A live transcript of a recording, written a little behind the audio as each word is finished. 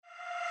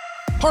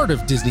Part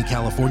of Disney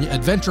California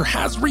Adventure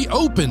has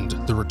reopened.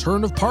 The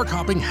return of park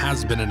hopping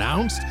has been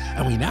announced,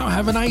 and we now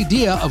have an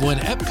idea of when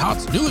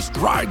Epcot's newest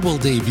ride will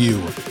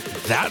debut.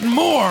 That and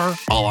more,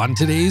 all on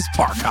today's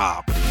Park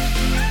Hop.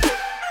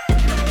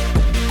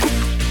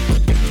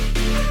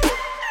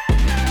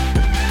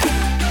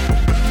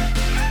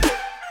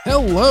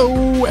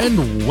 Hello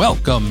and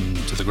welcome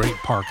to the Great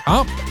Park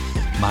Hop.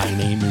 My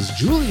name is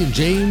Julian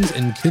James,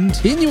 and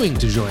continuing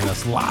to join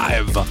us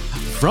live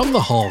from the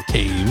Hall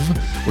Cave,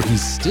 where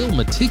he's still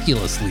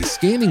meticulously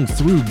scanning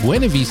through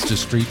Buena Vista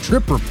Street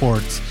trip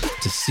reports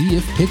to see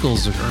if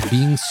pickles are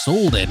being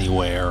sold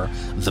anywhere,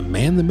 the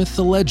man, the myth,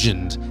 the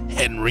legend,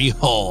 Henry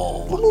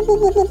Hall.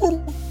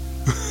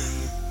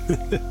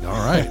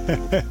 All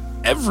right.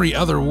 Every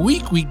other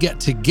week, we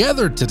get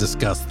together to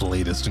discuss the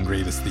latest and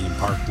greatest theme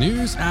park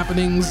news,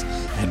 happenings,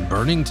 and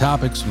burning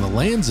topics from the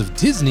lands of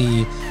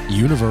Disney,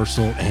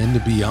 Universal,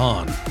 and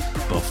beyond.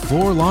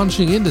 Before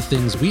launching into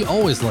things, we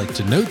always like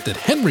to note that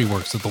Henry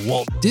works at the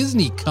Walt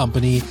Disney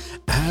Company.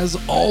 As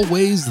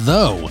always,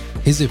 though,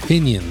 his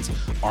opinions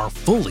are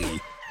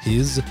fully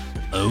his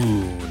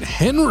own.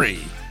 Henry,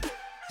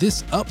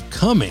 this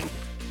upcoming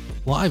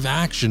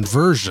live-action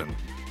version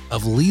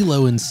of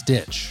Lilo and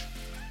Stitch,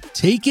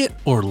 take it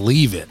or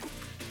leave it?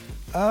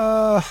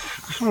 I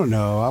don't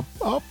know.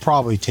 I'll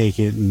probably take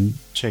it and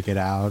check it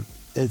out.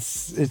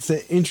 It's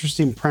an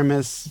interesting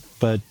premise,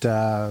 but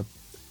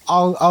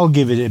I'll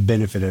give it a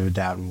benefit of the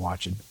doubt and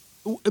watch it.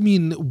 I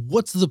mean,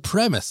 what's the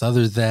premise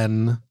other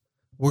than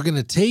we're going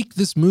to take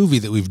this movie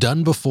that we've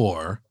done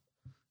before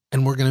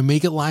and we're going to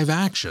make it live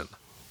action?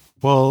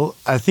 Well,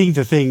 I think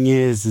the thing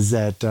is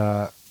that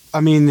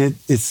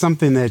it's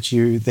something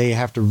that they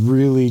have to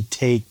really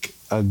take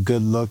a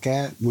good look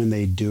at when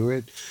they do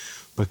it,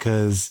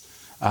 because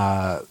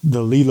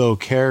the Lilo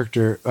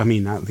character,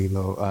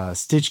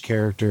 Stitch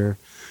character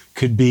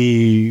could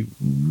be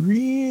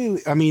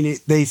really,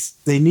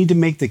 they need to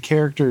make the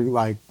character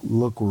like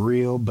look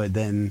real, but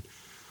then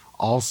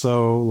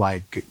also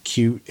like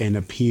cute and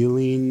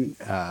appealing,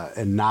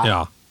 and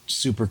not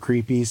super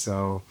creepy.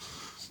 So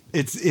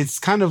it's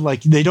kind of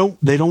like they don't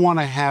want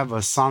to have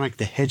a Sonic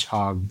the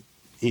Hedgehog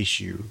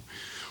issue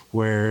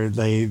where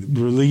they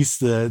release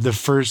the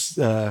first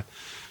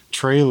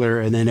trailer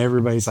and then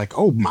everybody's like,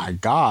 oh my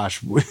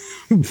gosh,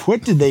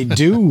 what did they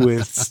do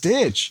with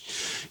Stitch?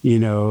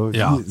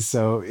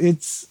 So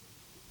it's,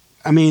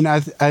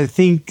 I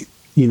think,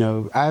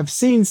 I've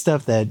seen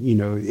stuff that,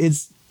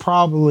 it's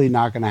probably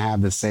not going to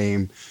have the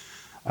same,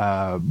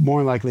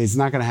 more likely it's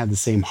not going to have the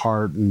same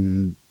heart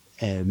and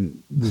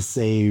the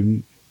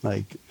same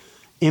like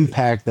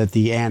impact that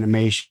the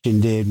animation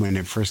did when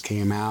it first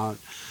came out.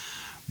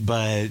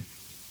 But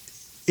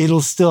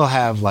it'll still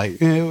have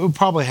it'll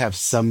probably have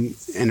some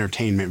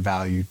entertainment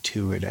value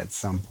to it at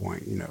some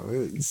point,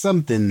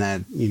 something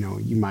that,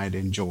 you might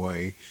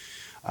enjoy.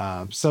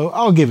 So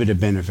I'll give it a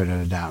benefit of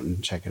the doubt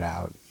and check it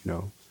out,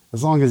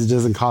 as long as it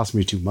doesn't cost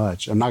me too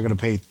much. I'm not going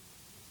to pay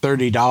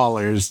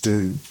 $30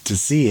 to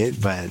see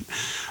it, but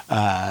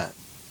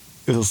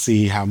we'll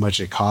see how much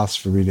it costs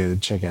for me to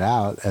check it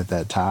out at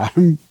that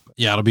time.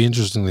 Yeah, it'll be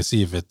interesting to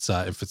see if it's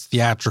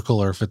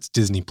theatrical or if it's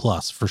Disney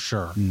Plus for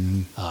sure.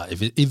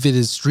 Mm-hmm. If it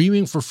is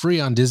streaming for free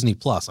on Disney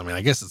Plus,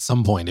 I guess at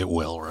some point it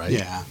will, right?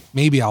 Yeah,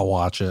 maybe I'll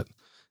watch it.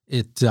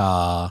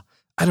 I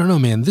don't know,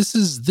 man.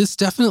 This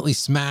definitely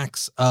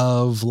smacks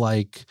of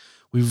like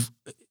we've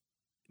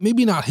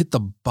maybe not hit the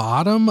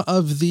bottom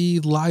of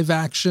the live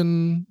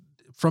action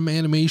from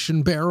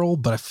animation barrel,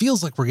 but it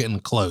feels like we're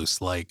getting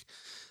close. Like,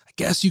 I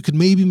guess you could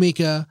maybe make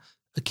a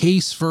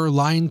case for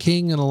Lion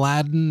King and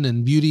Aladdin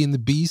and Beauty and the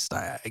Beast.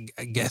 I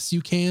guess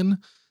you can.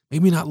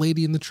 Maybe not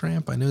Lady and the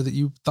Tramp. I know that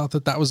you thought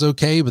that was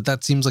okay, but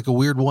that seems like a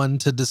weird one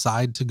to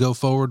decide to go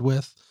forward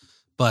with.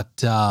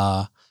 But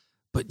yeah,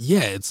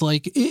 it's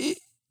like it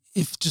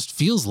just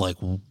feels like,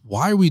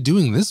 why are we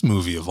doing this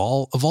movie of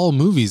all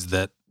movies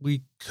that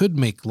we could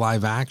make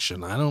live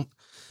action? I don't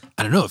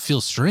know. It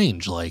feels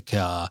strange. Like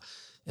it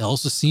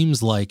also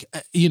seems like,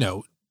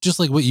 just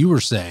like what you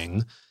were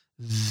saying,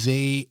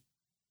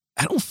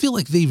 I don't feel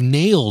like they've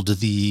nailed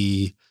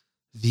the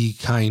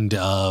kind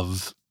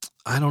of,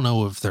 I don't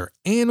know if they're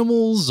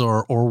animals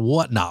or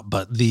whatnot,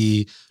 but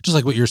just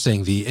like what you're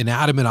saying, the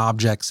inanimate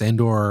objects and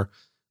or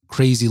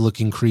crazy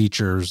looking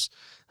creatures.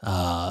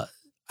 I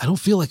don't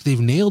feel like they've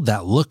nailed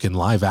that look in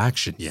live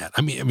action yet.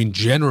 I mean,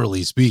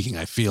 generally speaking,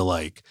 I feel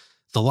like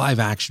the live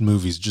action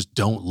movies just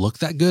don't look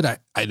that good.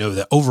 I know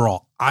that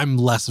overall I'm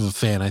less of a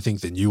fan, I think,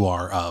 than you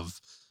are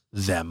of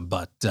them,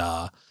 but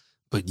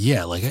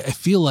yeah, like I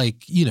feel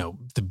like,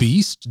 the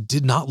Beast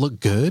did not look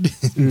good.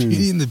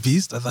 Beauty and the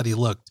Beast, I thought he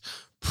looked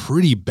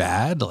pretty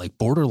bad, like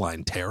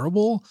borderline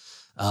terrible.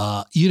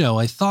 I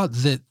thought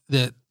that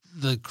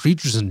the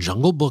creatures in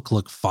Jungle Book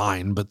look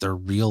fine, but they're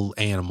real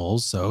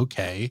animals, so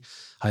okay.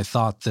 I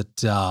thought that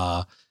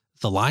the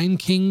Lion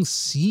King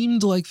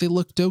seemed like they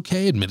looked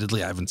okay.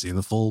 Admittedly, I haven't seen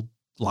the full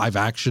live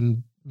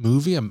action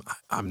movie. I'm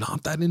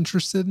not that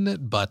interested in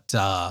it, but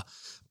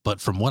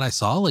from what I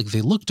saw, like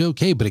they looked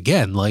okay. But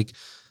again, like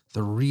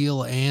the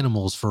real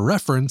animals for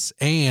reference,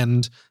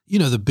 and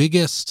the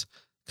biggest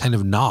kind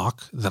of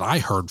knock that I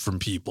heard from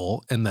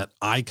people and that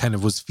I kind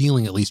of was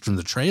feeling, at least from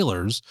the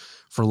trailers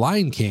for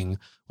Lion King,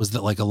 was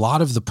that like a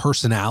lot of the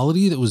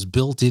personality that was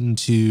built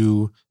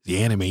into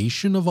the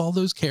animation of all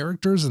those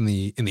characters in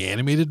the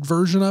animated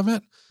version of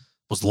it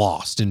was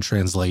lost in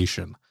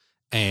translation.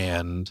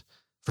 And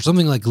for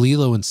something like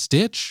Lilo and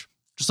Stitch,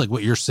 just like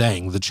what you're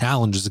saying, the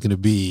challenge is going to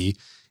be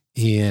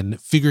in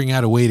figuring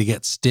out a way to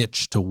get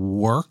Stitch to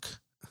work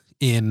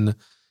in,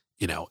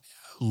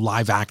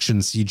 live action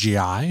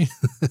CGI.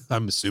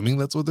 I'm assuming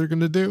that's what they're going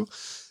to do.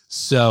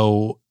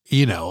 So,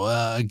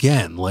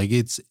 again, like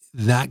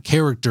that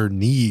character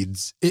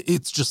needs,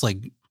 it's just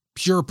like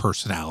pure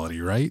personality,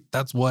 right?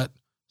 That's what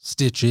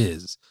Stitch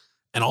is.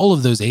 And all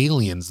of those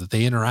aliens that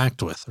they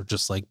interact with are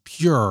just like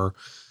pure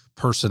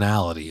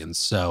personality. And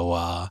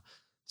so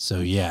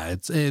yeah,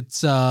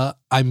 it's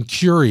I'm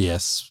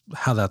curious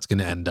how that's going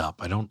to end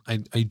up. I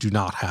do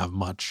not have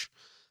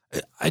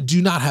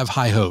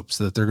high hopes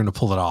that they're going to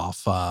pull it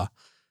off.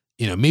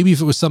 Maybe if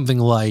it was something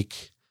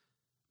like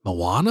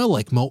Moana,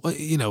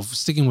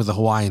 sticking with the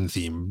Hawaiian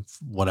theme,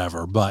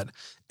 whatever, but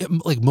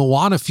like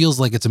Moana feels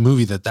like it's a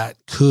movie that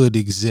could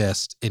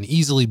exist and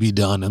easily be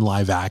done in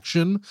live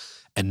action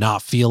and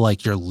not feel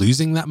like you're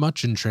losing that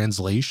much in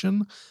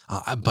translation.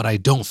 But I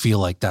don't feel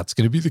like that's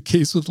going to be the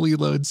case with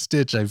Lilo and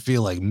Stitch. I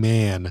feel like,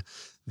 man,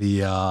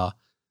 the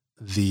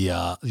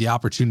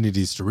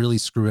opportunities to really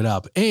screw it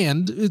up.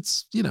 And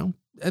it's,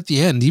 at the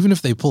end, even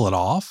if they pull it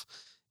off,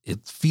 it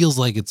feels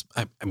like it's,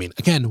 I mean,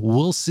 again,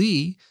 we'll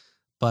see,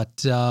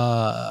 but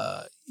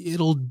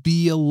it'll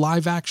be a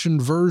live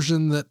action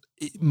version that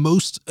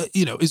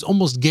is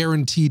almost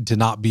guaranteed to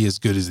not be as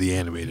good as the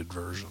animated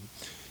version.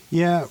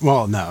 Yeah,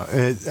 well, no,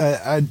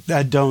 I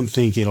don't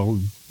think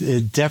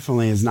it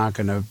definitely is not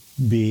going to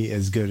be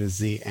as good as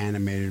the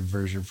animated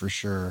version for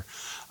sure.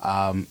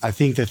 I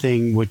think the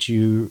thing what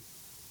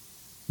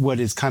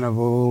is kind of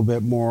a little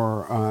bit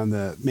more on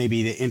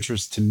maybe the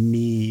interest to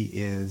me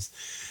is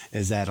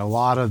that a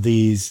lot of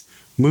these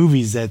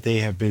movies that they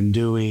have been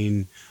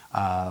doing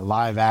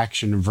live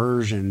action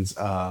versions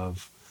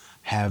of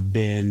have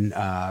been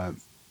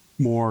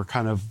more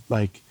kind of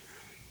like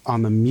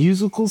on the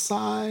musical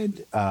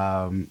side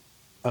of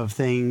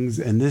things,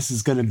 and this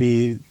is going to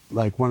be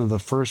like one of the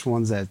first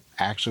ones that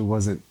actually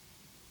wasn't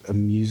a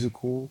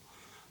musical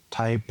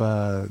type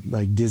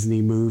like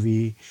Disney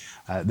movie.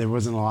 There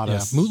wasn't a lot of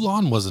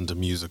Mulan wasn't a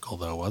musical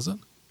though, was it?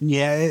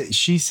 Yeah,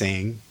 she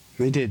sang.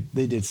 They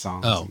did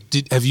songs. Oh,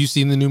 have you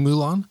seen the new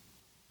Mulan?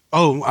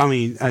 Oh, I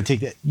mean, I take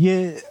that.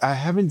 Yeah, I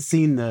haven't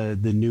seen the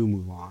new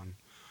Mulan,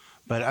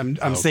 but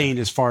I'm saying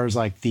as far as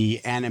like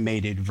the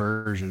animated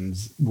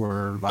versions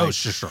were like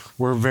sure.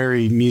 were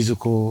very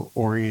musical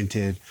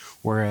oriented,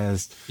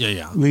 whereas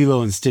yeah,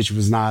 Lilo and Stitch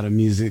was not a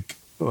music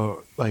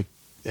like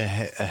a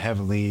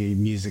heavily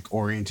music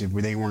oriented,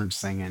 where they weren't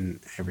singing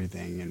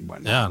everything and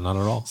whatnot. Yeah, not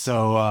at all.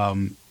 So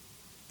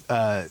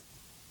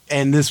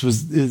and this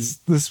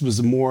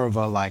was more of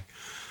a like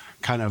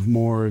kind of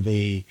more of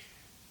a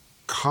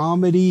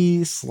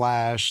comedy /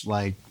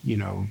 like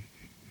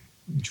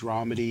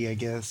dramedy, I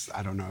guess.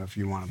 I don't know if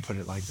you want to put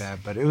it like that,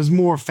 but it was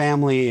more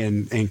family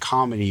and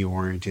comedy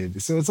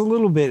oriented. So it's a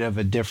little bit of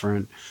a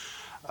different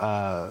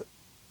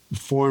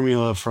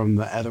formula from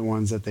the other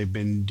ones that they've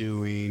been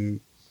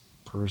doing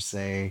per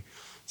se.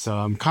 So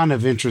I'm kind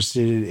of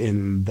interested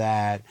in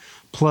that.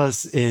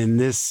 Plus, in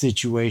this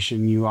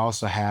situation, you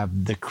also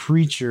have the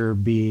creature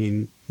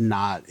being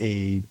not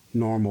a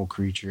normal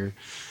creature,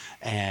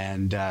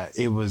 and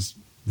it was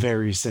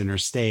very center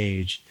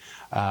stage.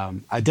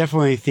 I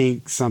definitely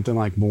think something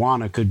like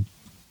Moana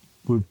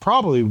would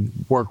probably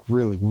work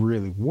really,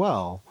 really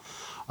well,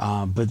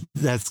 but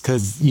that's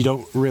because you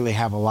don't really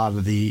have a lot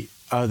of the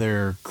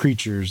other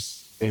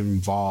creatures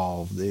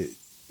involved.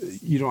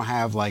 You don't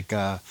have like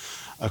a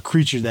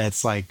creature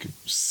that's like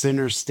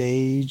center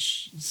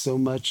stage so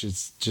much.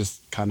 It's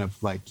just kind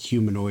of like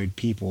humanoid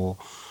people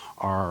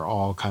are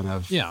all kind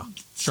of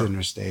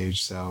center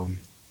stage. So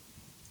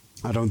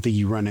I don't think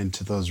you run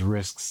into those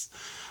risks.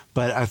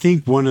 But I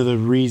think one of the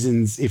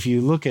reasons, if you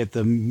look at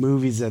the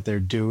movies that they're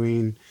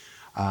doing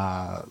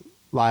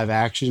live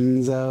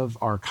actions of,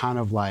 are kind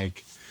of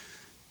like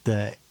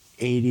the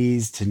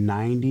 80s to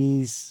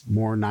 90s,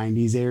 more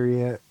 90s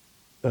area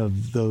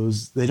of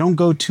those. They don't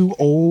go too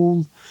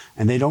old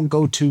and they don't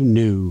go too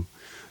new.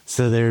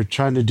 So they're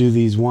trying to do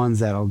these ones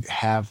that'll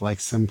have like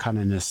some kind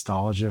of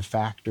nostalgia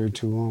factor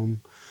to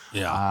them.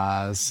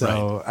 Yeah.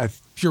 So right.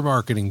 Pure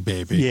marketing,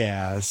 baby.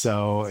 Yeah.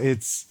 So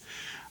it's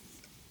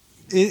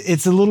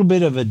a little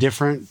bit of a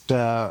different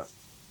of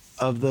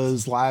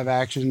those live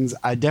actions.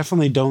 I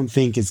definitely don't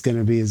think it's going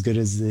to be as good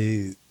as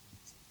the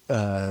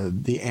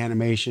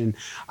animation.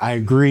 I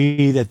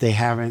agree that they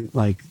haven't,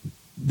 like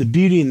the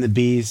Beauty and the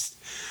Beast.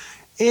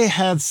 It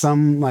had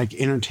some like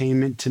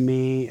entertainment to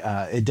me.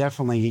 It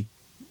definitely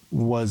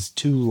was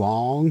too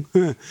long,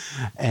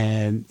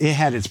 and it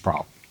had its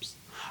problems.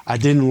 I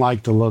didn't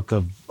like the look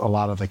of a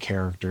lot of the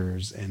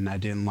characters, and I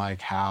didn't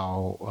like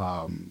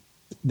how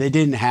they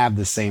didn't have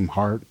the same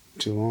heart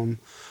to them,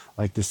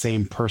 like the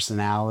same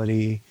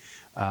personality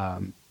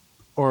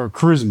or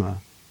charisma.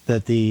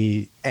 that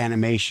the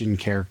animation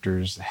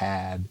characters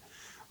had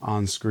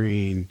on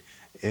screen,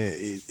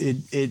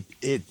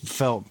 it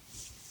felt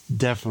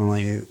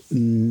definitely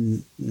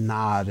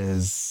not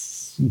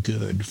as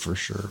good for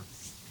sure.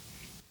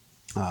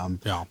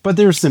 But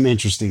there's some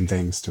interesting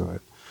things to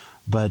it.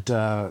 But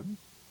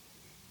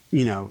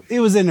it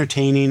was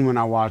entertaining when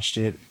I watched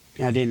it.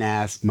 I didn't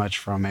ask much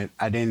from it.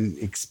 I didn't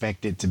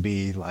expect it to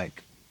be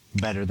like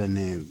better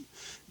than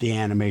the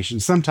animation.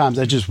 Sometimes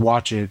I just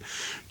watch it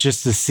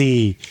just to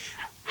see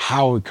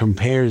how it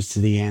compares to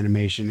the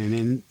animation,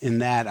 and in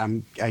that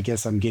I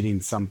guess I'm getting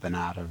something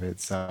out of it.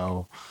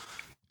 So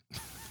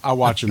I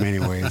watch them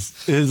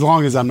anyways, as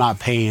long as I'm not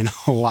paying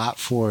a lot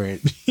for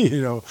it,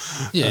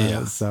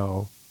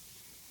 So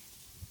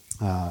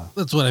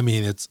that's what I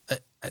mean. It's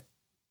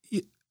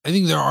I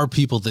think there are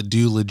people that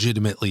do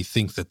legitimately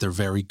think that they're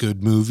very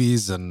good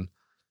movies, and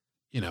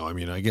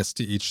I guess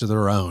to each of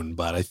their own.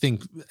 But I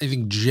think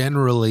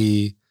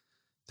generally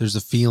there's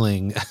a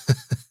feeling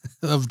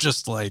of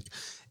just like,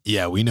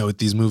 yeah, we know what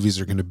these movies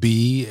are going to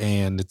be,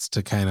 and it's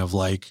to kind of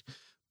like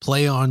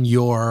play on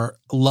your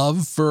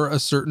love for a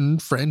certain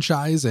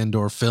franchise and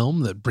or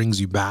film that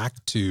brings you back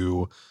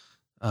to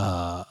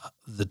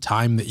the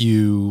time that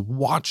you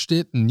watched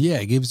it, and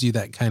it gives you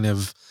that kind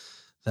of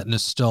that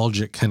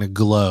nostalgic kind of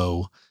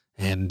glow.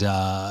 And,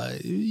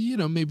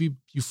 maybe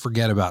you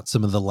forget about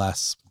some of the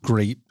less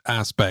great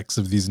aspects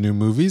of these new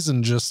movies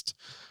and just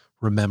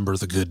remember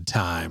the good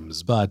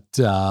times. But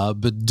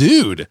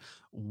dude,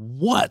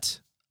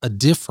 what a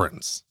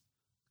difference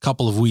a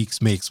couple of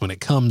weeks makes when it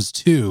comes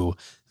to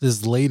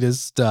this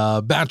latest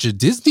batch of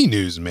Disney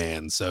news,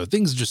 man. So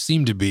things just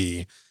seem to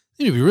be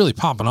really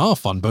popping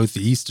off on both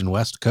the East and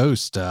West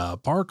Coast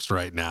parks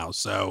right now.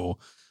 So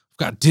we've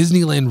got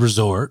Disneyland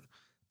Resort.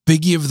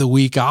 Biggie of the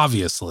week,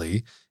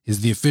 obviously,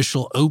 is the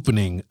official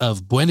opening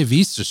of Buena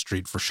Vista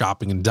Street for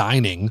shopping and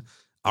dining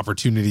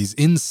opportunities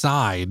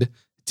inside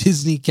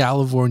Disney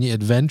California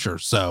Adventure.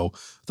 So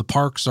the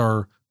parks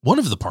are, one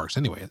of the parks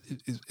anyway,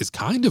 is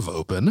kind of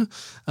open.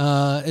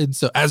 And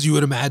so as you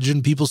would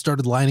imagine, people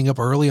started lining up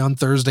early on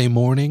Thursday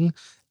morning.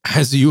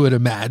 As you would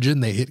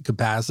imagine, they hit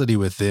capacity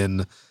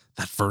within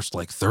that first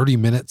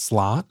 30-minute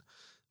slot.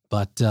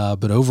 But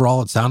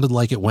overall, it sounded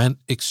like it went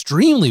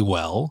extremely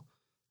well.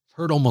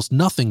 Heard almost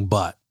nothing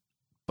but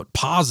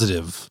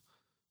positive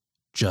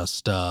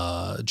just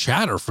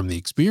chatter from the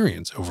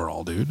experience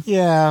overall, dude.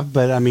 Yeah,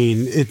 but I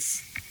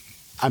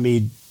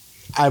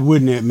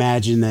wouldn't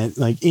imagine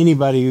that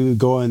anybody who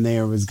go in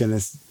there was going to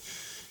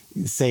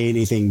say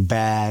anything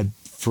bad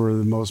for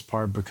the most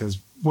part, because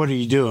what are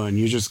you doing?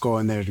 You're just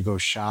going there to go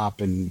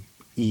shop and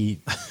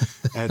eat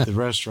at the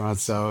restaurant.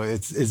 So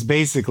it's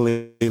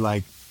basically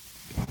like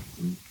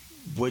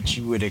what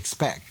you would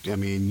expect.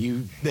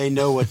 They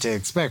know what to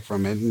expect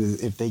from it, and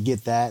if they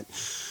get that,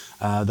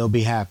 they'll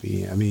be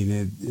happy.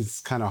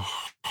 It's kind of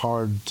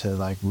hard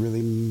to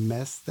really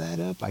mess that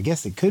up. I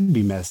guess it could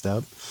be messed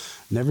up.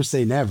 Never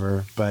say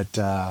never, but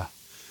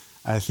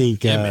I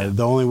think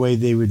the only way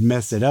they would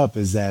mess it up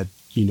is that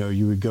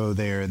you would go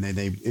there and then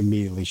they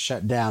immediately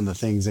shut down the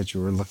things that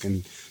you were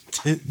looking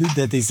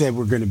that they said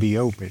were going to be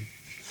open.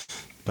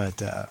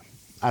 But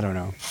I don't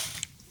know.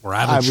 We're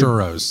out of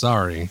churros.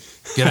 Sorry.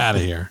 Get out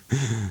of here.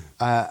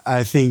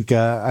 I think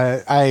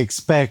I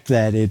expect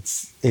that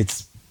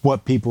it's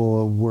what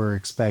people were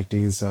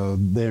expecting, so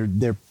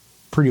they're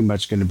pretty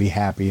much going to be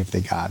happy if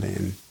they got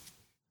in.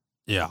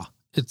 Yeah,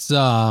 it's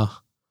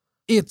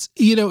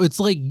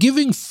like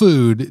giving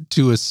food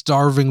to a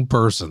starving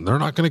person. They're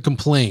not going to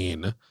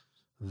complain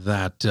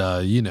that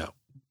the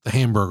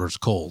hamburger's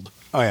cold.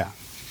 Oh yeah,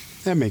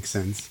 that makes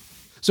sense.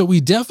 So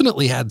we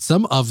definitely had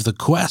some of the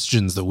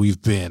questions that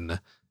we've been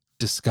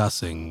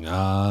discussing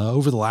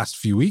over the last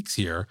few weeks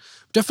here.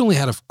 Definitely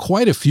had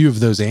quite a few of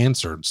those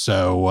answered.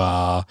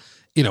 So,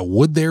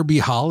 would there be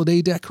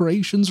holiday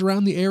decorations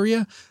around the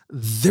area?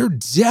 There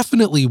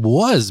definitely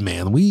was,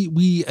 man.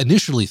 We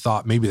initially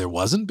thought maybe there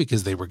wasn't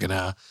because they were going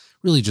to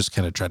really just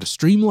kind of try to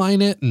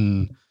streamline it.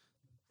 And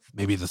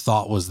maybe the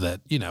thought was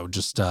that,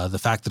 just the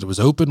fact that it was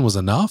open was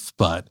enough.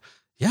 But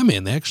yeah,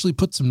 man, they actually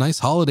put some nice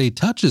holiday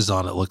touches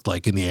on it, looked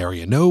like, in the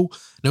area. No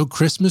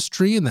Christmas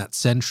tree in that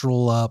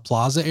central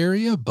plaza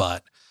area,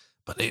 but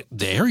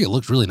the area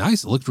looked really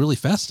nice. It looked really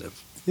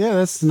festive. Yeah,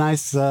 that's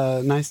nice.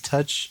 Nice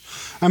touch.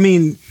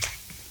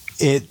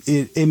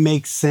 It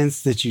makes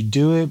sense that you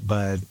do it,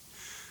 but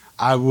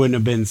I wouldn't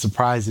have been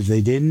surprised if they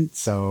didn't.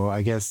 So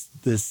I guess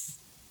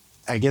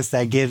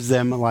that gives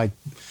them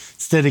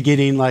instead of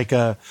getting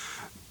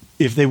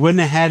if they wouldn't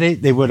have had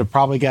it, they would have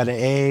probably got an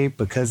A.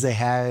 Because they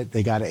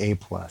got an A+.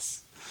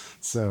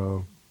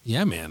 So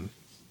yeah, man.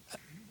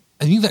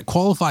 I think that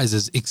qualifies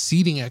as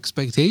exceeding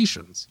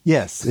expectations.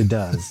 Yes, it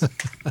does.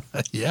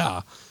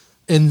 Yeah.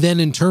 And then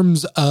in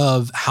terms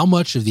of how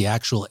much of the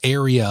actual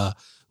area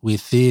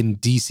within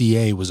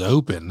DCA was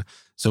open,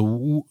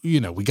 so,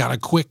 we got a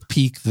quick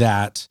peek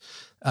that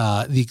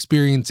the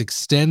experience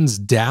extends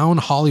down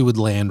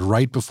Hollywoodland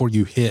right before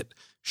you hit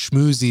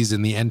Schmoozies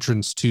in the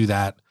entrance to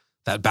that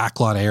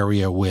backlot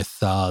area with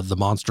the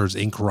Monsters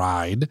Inc.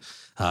 ride.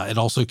 It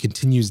also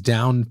continues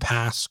down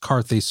past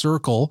Carthay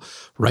Circle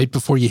right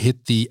before you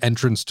hit the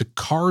entrance to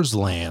Cars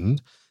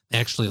Land.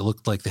 Actually, it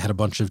looked like they had a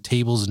bunch of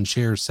tables and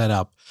chairs set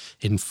up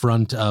in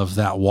front of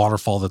that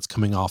waterfall that's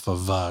coming off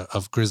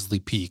of Grizzly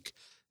Peak.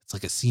 It's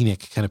like a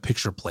scenic kind of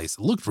picture place.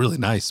 It looked really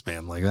nice,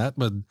 man, like that.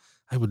 But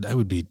I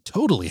would be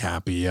totally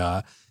happy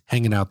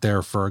hanging out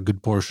there for a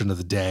good portion of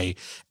the day.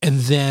 And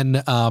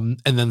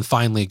then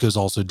finally it goes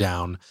also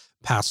down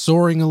past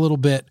Soaring a little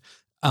bit,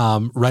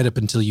 right up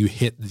until you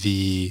hit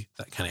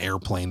that kind of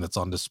airplane that's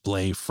on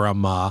display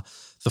from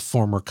the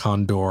former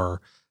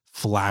Condor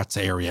Flats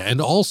area. And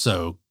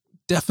also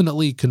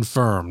definitely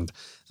confirmed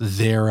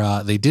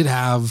they did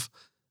have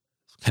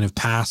kind of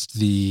past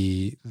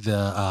the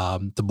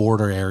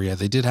border area.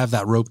 They did have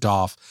that roped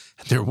off,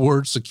 and there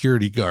were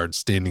security guards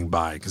standing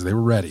by because they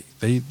were ready.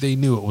 They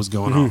knew what was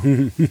going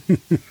on.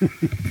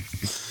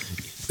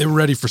 They were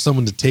ready for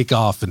someone to take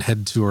off and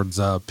head towards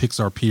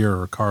Pixar Pier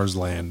or Cars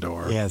Land,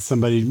 or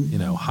somebody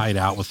hide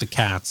out with the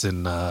cats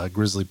in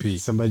Grizzly Peak.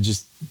 Somebody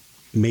just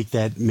make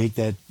that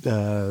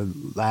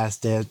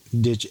last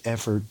ditch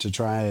effort to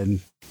try and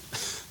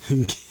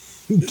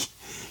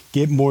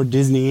get more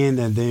Disney in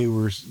than they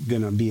were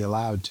gonna be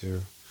allowed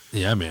to.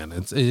 Yeah, man,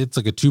 it's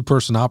like a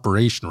 2-person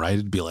operation, right?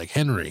 It'd be like,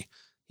 Henry,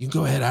 you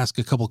go ahead, ask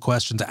a couple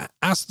questions,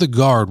 ask the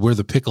guard where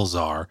the pickles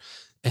are,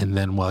 and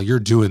then while you're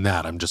doing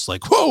that, I'm just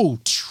like, whoa,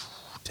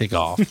 take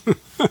off,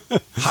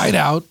 hide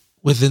out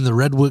within the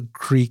Redwood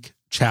Creek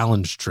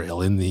Challenge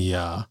Trail in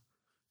the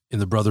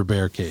Brother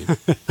Bear Cave.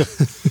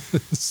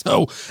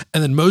 So,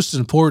 and then most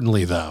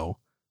importantly, though,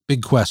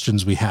 big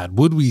questions we had: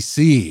 would we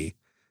see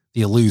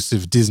the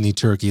elusive Disney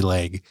turkey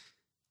leg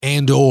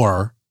and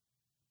or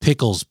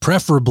pickles,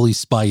 preferably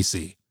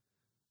spicy?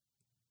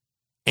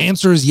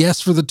 Answer is yes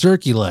for the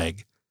turkey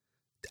leg.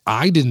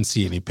 I didn't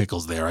see any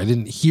pickles there. I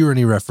didn't hear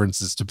any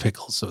references to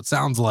pickles. So it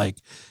sounds like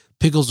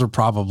pickles are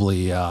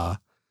probably a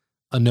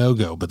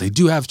no-go, but they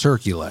do have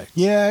turkey leg.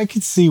 Yeah, I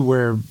could see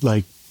where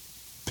like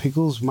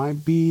pickles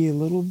might be a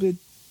little bit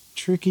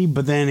tricky,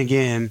 but then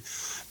again,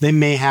 they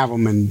may have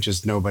them and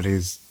just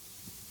nobody's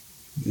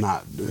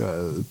not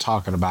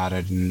talking about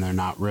it, and they're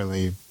not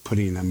really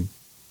putting them,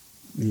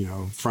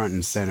 front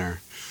and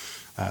center.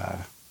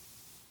 I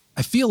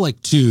feel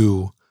like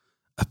too,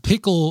 a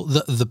pickle,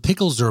 the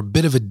pickles are a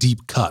bit of a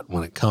deep cut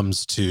when it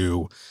comes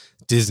to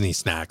Disney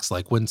snacks.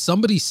 Like when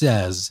somebody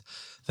says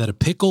that a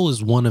pickle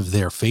is one of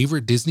their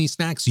favorite Disney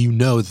snacks, you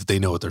know that they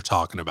know what they're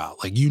talking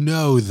about. Like,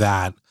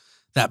 that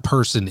that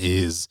person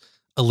is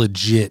a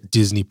legit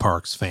Disney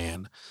Parks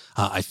fan.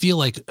 I feel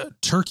like a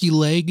turkey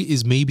leg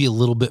is maybe a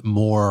little bit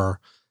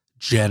more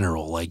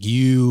general. Like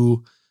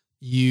you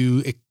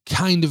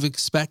kind of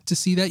expect to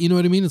see that, you know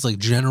what I mean? It's like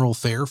general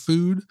fare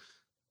food.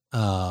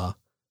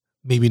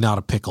 Maybe not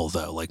a pickle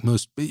though. Like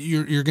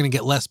you're going to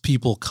get less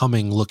people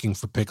coming looking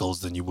for pickles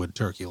than you would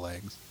turkey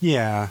legs.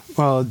 Yeah.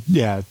 Well,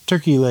 yeah,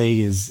 turkey leg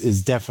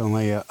is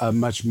definitely a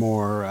much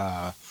more,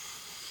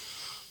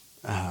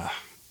 I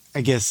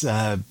guess,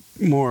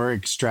 more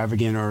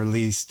extravagant, or at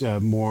least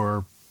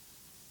more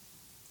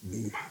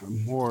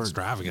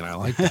extravagant. I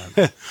like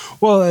that.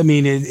 Well, I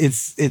mean,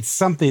 it's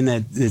something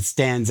that it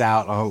stands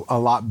out a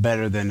lot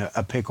better than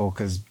a pickle,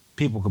 because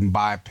people can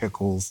buy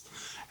pickles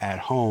at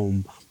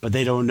home, but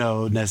they don't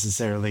know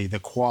necessarily the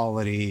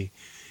quality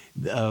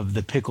of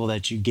the pickle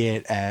that you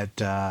get at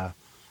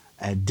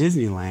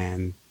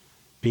Disneyland,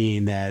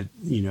 being that,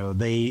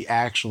 they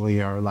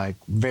actually are like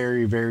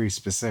very, very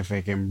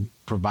specific and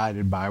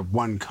provided by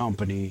one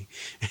company.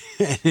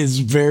 It's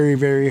very,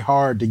 very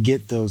hard to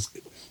get those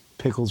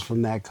pickles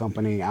from that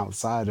company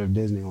outside of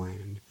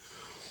Disneyland.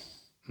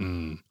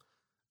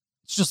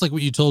 It's just like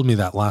what you told me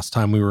that last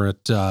time we were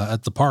at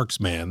the parks,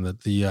 man,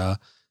 that the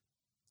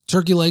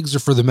turkey legs are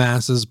for the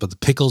masses, but the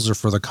pickles are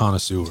for the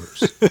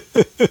connoisseurs.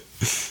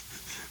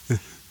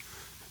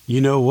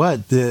 You know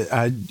what?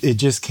 It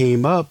just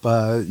came up,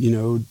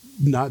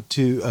 not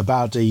to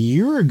about a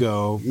year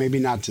ago, maybe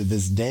not to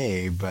this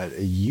day, but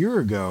a year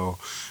ago,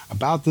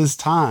 about this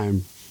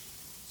time,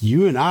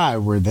 you and I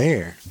were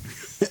there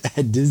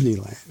at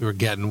Disneyland.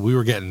 We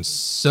were getting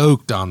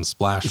soaked on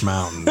Splash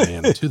Mountain,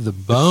 man, to the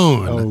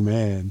bone. Oh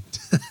man,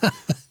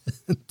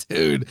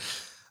 dude,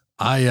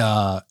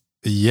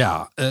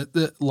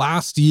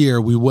 last year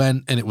we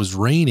went and it was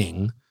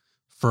raining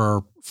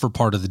for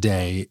part of the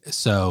day,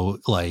 so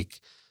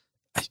like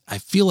I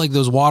feel like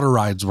those water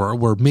rides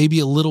were maybe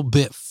a little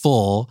bit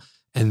full,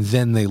 and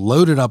then they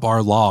loaded up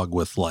our log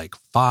with like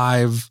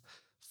 5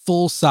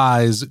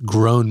 full-size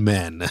grown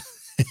men.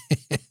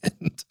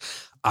 And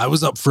I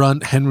was up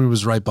front, Henry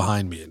was right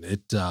behind me, and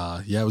it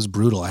was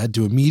brutal. I had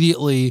to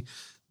immediately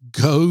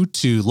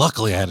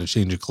luckily I had a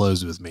change of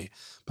clothes with me,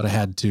 but I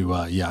had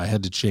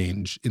to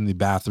change in the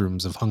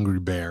bathrooms of Hungry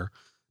Bear.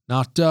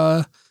 Not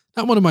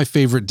one of my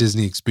favorite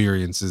Disney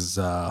experiences,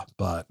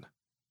 but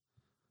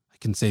I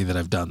can say that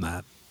I've done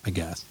that, I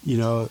guess.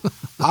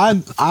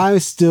 I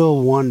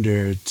still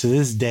wonder to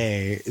this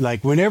day,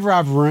 like whenever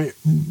I've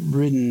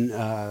ridden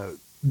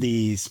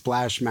the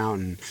Splash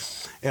Mountain,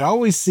 it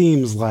always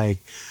seems like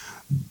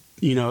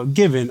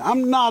given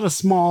I'm not a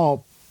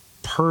small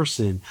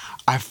person,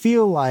 I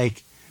feel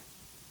like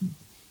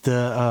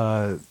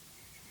they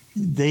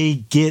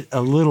get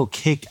a little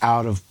kick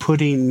out of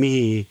putting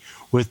me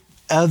with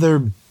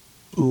other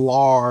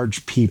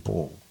large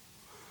people.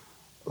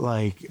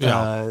 Like,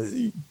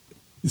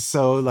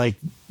 so like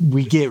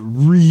we get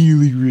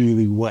really,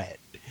 really wet.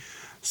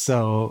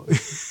 So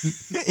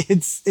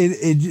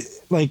it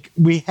like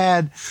we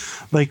had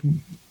like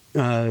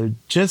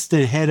just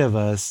ahead of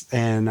us,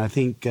 and I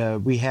think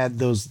we had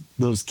those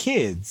little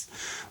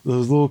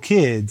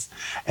kids,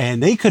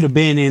 and they could have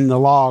been in the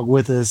log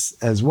with us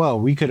as well.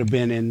 We could have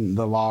been in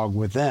the log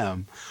with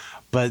them,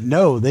 but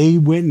no, they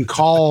went and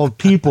called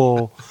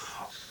people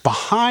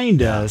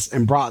behind us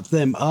and brought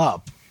them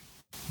up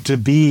to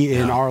be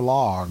in our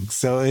log.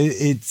 So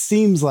it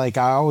seems like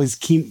I always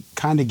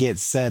kind of get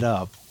set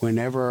up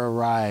whenever I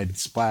ride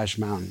Splash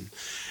Mountain.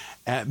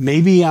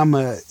 Maybe I'm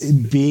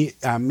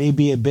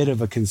maybe a bit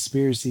of a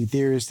conspiracy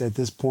theorist at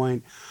this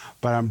point,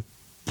 but I'm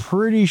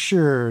pretty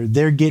sure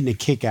they're getting a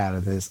kick out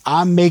of this.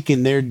 I'm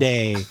making their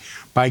day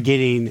by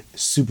getting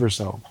super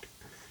soaked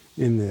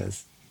in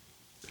this.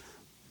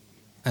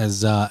 As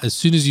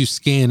soon as you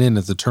scan in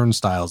at the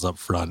turnstiles up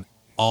front,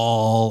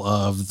 all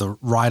of the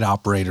ride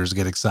operators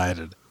get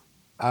excited.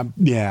 I'm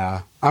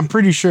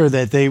pretty sure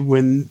that they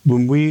when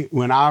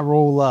I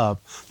roll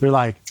up, they're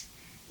like,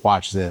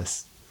 "Watch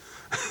this."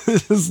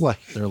 It's like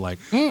they're like,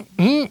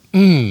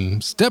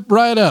 "Step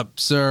right up,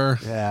 sir.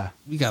 Yeah,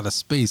 we got a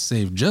space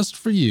saved just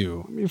for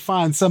you. Let me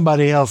find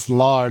somebody else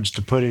large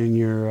to put in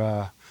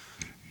your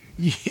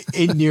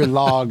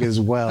log as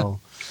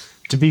well."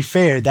 To be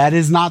fair, that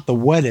is not the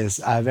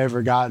wettest I've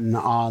ever gotten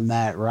on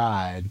that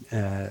ride.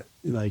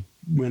 Like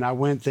when I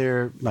went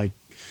there, like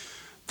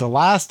the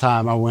last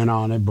time I went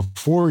on it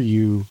before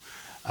you,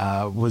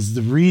 was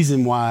the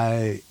reason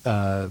why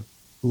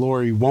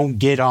Lori won't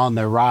get on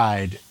the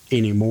ride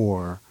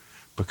anymore,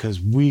 because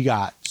we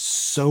got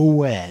so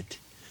wet.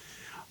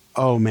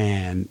 Oh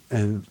man,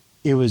 and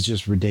it was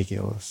just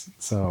ridiculous.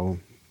 So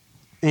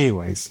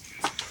anyways,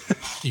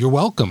 you're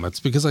welcome. It's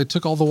because I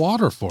took all the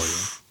water for you.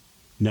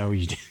 No,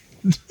 you didn't.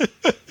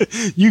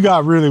 You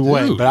got really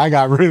wet, but I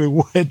got really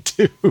wet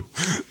too.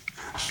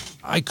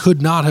 I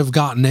could not have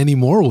gotten any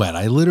more wet.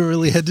 I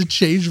literally had to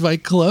change my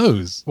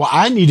clothes. Well,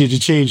 I needed to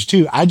change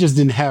too. I just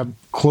didn't have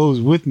clothes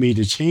with me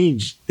to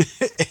change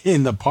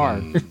in the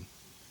park.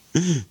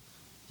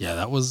 Yeah,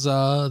 that was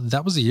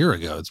a year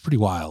ago. It's pretty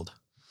wild.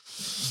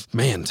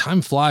 Man,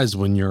 time flies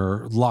when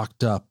you're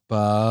locked up,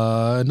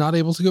 not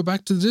able to go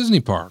back to the Disney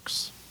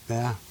parks.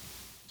 Yeah.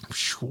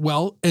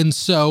 Well, and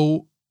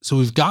so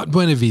we've got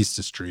Buena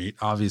Vista Street.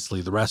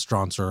 Obviously, the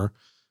restaurants are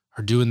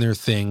doing their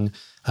thing.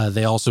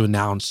 They also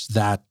announced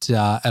that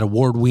at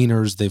Award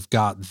Wieners, they've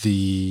got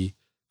the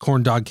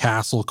Corn Dog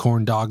Castle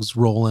corn dogs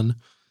rolling,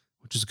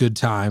 which is good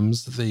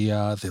times.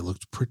 They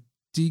looked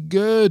pretty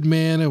good,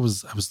 man. I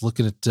was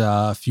looking at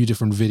a few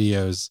different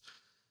videos.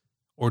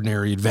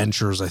 Ordinary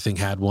Adventures, I think,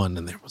 had one,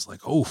 and there was like,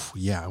 oh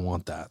yeah, I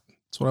want that.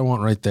 That's what I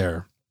want right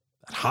there.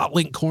 That Hot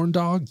Link corn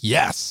dog,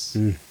 yes.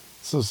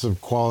 So some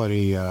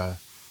quality. They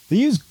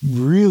use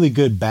really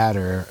good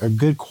batter, a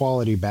good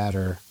quality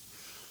batter.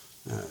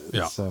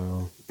 Yeah.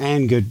 So,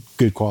 and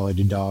good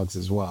quality dogs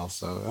as well.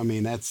 So I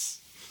mean,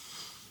 it's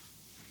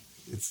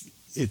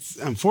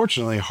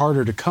unfortunately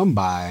harder to come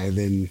by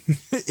than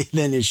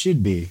it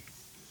should be.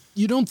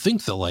 You don't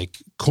think that like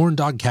Corn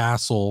Dog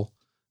Castle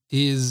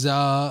is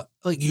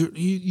like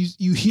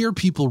you hear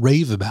people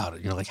rave about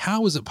it. You're like,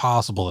 how is it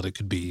possible that it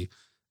could be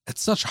at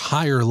such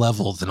higher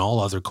level than all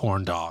other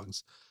corn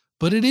dogs?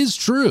 But it is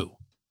true.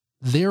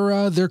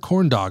 Their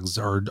corn dogs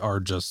are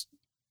just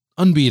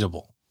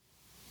unbeatable.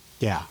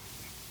 Yeah.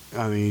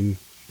 I mean,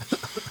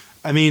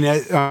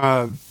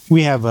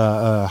 we have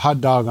a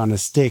hot dog on a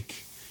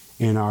stick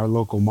in our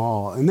local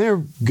mall, and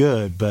they're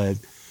good, but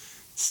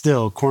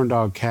still, Corn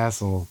Dog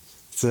Castle.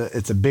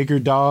 It's a bigger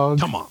dog.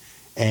 Come on,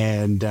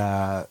 and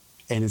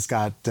it's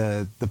got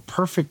the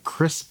perfect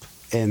crisp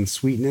and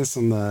sweetness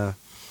in the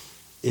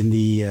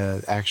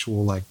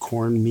actual like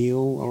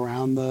cornmeal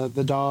around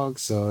the dog.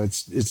 So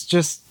it's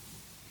just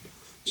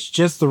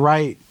the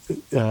right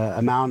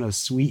amount of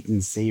sweet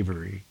and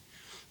savory.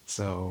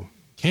 So.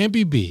 Can't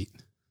be beat.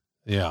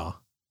 Yeah.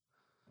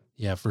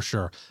 Yeah, for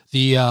sure.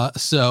 The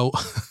so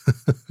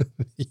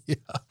yeah.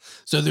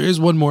 So there is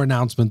one more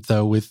announcement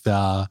though with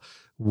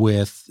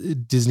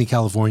Disney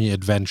California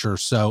Adventure.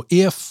 So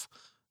if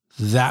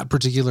that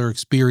particular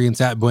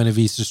experience at Buena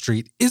Vista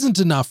Street isn't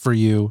enough for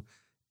you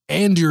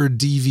and you're a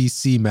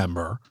DVC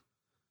member,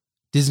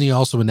 Disney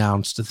also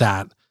announced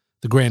that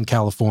the Grand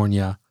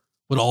California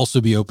would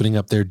also be opening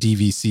up their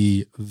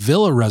DVC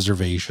villa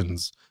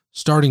reservations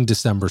starting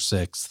December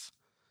 6th.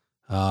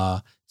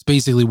 It's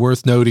basically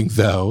worth noting,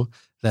 though,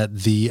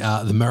 that the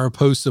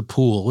Mariposa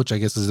pool, which I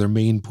guess is their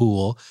main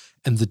pool,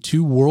 and the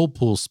 2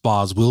 whirlpool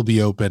spas will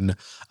be open,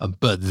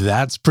 but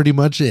that's pretty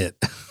much it.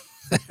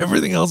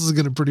 Everything else is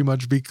going to pretty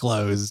much be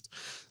closed.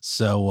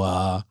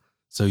 So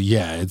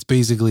yeah, it's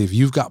basically if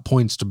you've got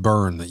points to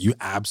burn that you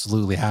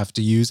absolutely have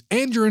to use,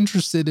 and you're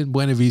interested in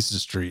Buena Vista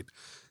Street,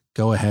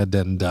 go ahead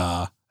and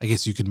I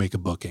guess you could make a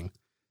booking.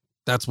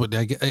 That's what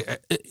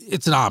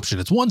it's an option.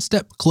 It's one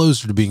step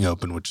closer to being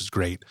open, which is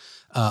great.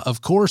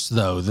 Of course,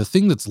 though, the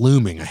thing that's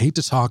looming, I hate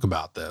to talk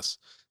about this,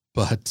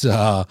 but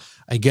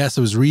I guess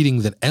I was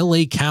reading that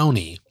LA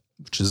County,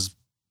 which is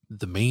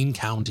the main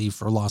county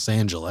for Los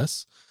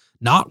Angeles,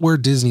 not where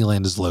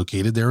Disneyland is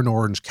located. They're in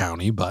Orange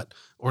County, but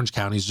Orange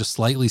County is just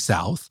slightly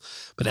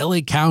south. But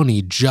LA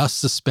County just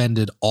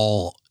suspended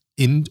all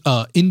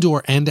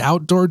indoor and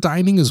outdoor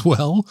dining as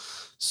well.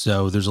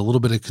 So there's a little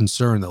bit of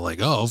concern that like,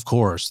 oh, of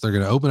course, they're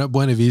going to open up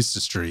Buena Vista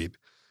Street.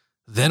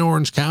 Then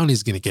Orange County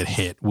is going to get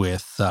hit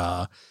with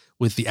the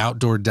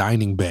outdoor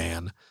dining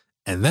ban.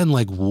 And then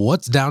like,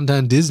 what's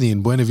downtown Disney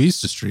and Buena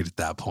Vista Street at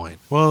that point?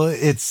 Well,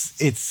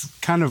 it's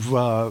kind of,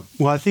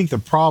 I think the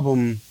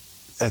problem,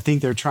 I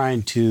think they're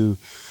trying to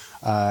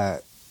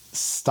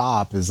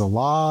stop is a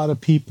lot of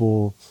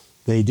people,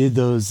 they did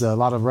those, a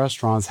lot of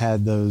restaurants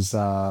had those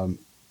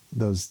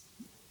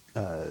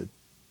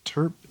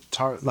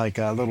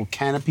little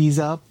canopies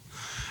up,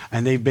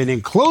 and they've been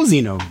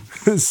enclosing them.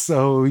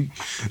 so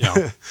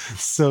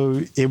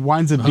it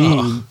winds up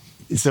being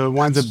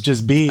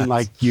just being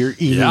like you're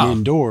eating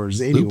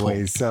indoors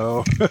anyway.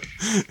 So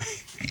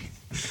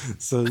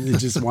it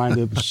just winds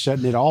up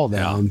shutting it all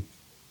down.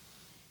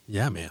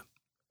 Yeah, man.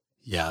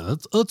 Yeah,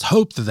 let's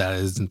hope that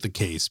isn't the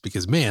case,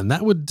 because man,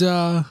 that would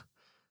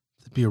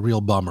be a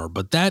real bummer.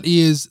 But that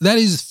is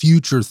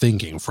future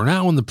thinking. For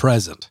now, in the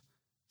present,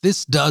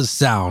 this does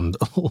sound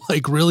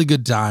like really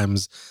good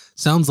times.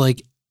 Sounds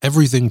like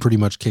everything pretty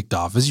much kicked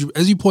off. As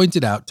you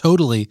pointed out,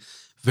 totally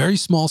very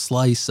small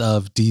slice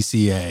of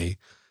DCA,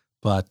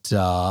 but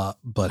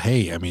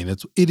hey, I mean,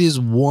 it is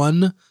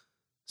one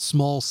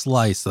small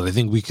slice that I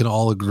think we can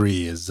all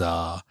agree is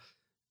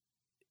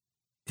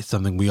it's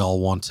something we all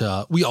want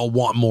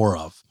more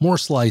of. More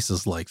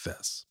slices like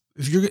this.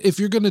 If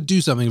you're going to do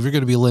something, if you're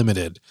going to be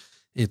limited,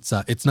 it's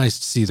nice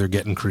to see they're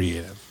getting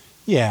creative.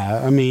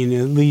 Yeah, I mean,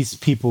 at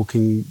least people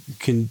can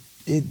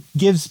it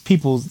gives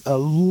people a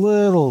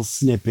little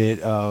snippet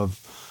of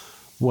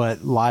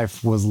what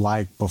life was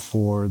like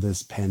before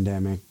this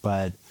pandemic.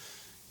 But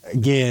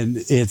again,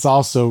 it's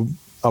also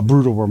a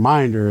brutal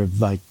reminder of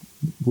like,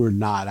 we're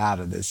not out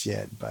of this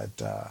yet. But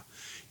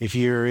if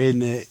you're in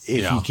the,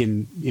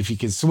 if you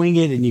can swing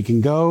it and you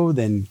can go,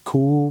 then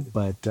cool.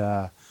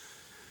 But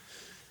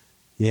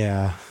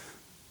yeah.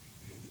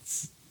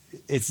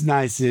 It's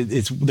nice.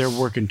 They're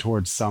working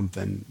towards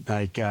something.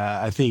 Like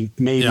I think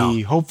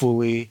maybe,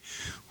 hopefully,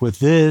 with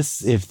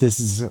this, if this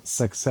is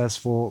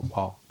successful,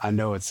 well, I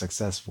know it's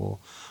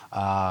successful,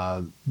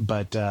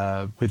 but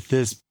with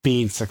this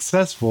being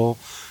successful,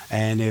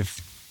 and if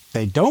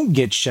they don't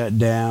get shut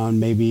down,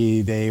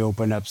 maybe they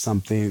open up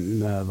something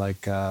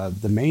like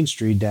the Main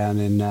Street down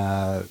in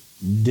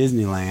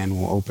Disneyland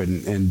will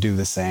open and do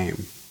the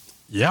same.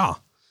 Yeah.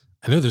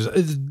 I know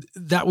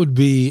that would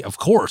be, of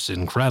course,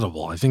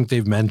 incredible. I think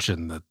they've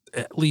mentioned that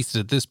at least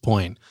at this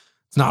point,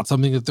 it's not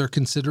something that they're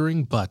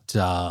considering, but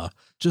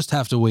just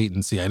have to wait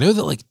and see. I know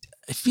that like,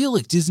 I feel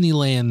like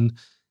Disneyland,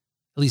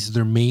 at least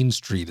their Main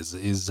Street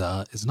is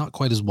not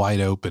quite as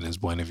wide open as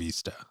Buena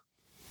Vista.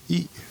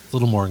 A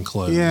little more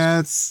enclosed.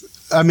 Yeah,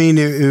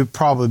 it would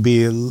probably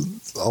be a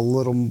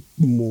little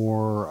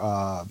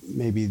more,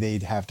 maybe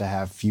they'd have to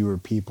have fewer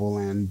people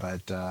in,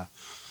 but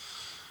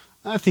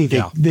I think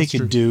they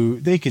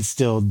could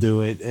still do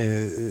it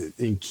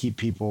and keep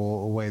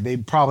people away.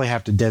 They'd probably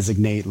have to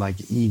designate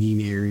like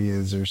eating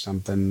areas or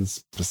something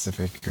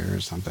specific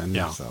or something.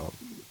 Yeah. So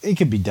it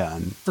could be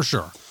done. For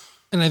sure.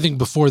 And I think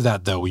before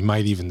that, though, we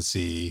might even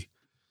see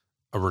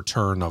a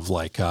return of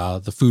like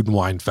the Food and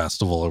Wine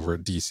Festival over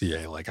at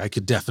DCA. Like I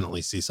could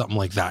definitely see something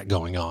like that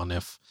going on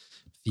if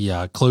the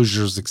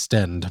closures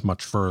extend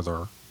much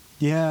further.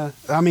 Yeah.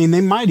 I mean,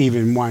 they might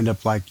even wind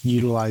up like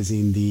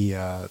utilizing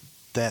the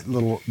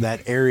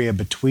that area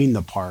between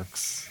the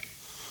parks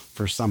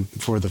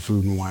for the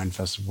Food and Wine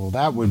Festival.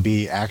 That would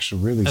be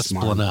actually really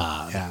Esplanade.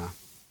 Smart. Yeah.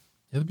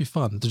 It'd be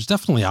fun. There's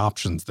definitely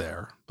options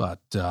there, but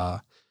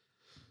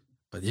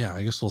yeah,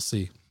 I guess we'll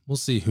see. We'll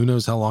see. Who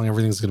knows how long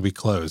everything's going to be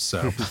closed.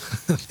 So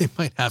they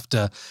might have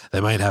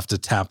to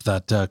tap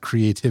that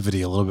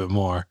creativity a little bit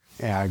more.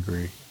 Yeah, I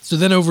agree. So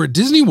then over at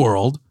Disney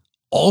World,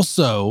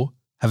 also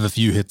have a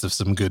few hits of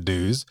some good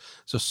news.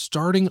 So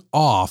starting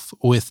off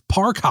with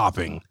park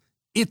hopping.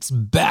 It's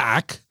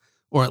back,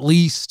 or at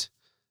least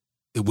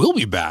it will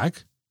be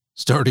back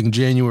starting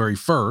January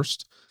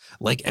 1st.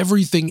 Like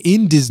everything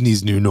in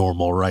Disney's new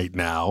normal right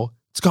now,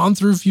 it's gone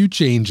through a few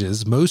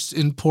changes. Most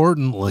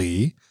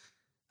importantly,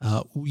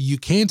 you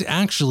can't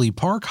actually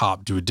park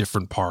hop to a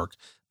different park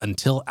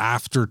until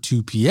after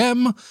 2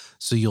 p.m.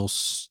 So you'll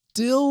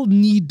still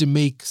need to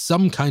make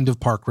some kind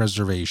of park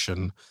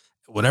reservation,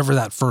 whatever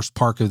that first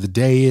park of the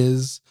day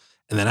is.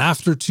 And then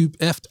after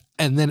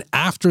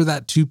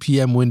that 2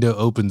 p.m. window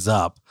opens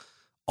up,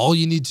 all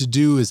you need to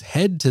do is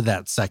head to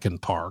that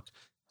second park,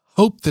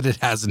 hope that it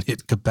hasn't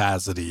hit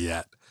capacity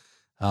yet.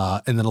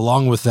 And then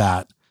along with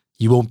that,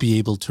 you won't be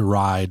able to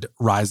ride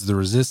Rise of the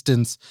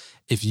Resistance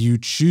if you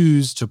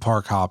choose to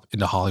park hop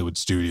into Hollywood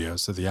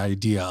Studios. So the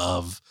idea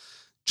of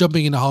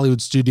jumping into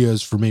Hollywood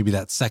Studios for maybe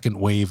that second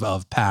wave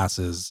of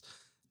passes,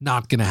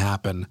 not going to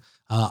happen.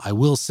 I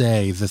will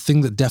say the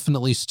thing that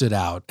definitely stood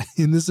out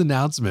in this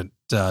announcement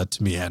to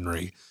me,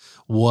 Henry,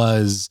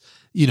 was,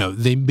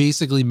 they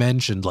basically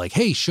mentioned like,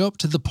 hey, show up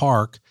to the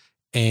park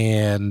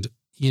and,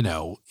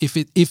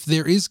 if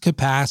there is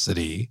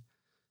capacity,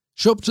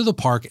 show up to the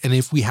park. And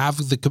if we have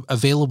the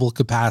available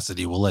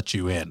capacity, we'll let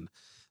you in.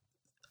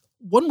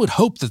 One would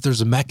hope that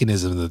there's a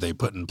mechanism that they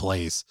put in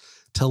place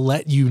to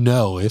let you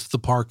know if the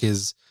park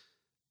has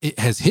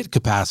hit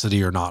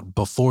capacity or not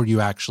before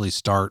you actually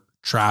start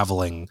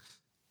traveling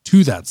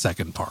to that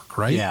second park,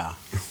 right? Yeah.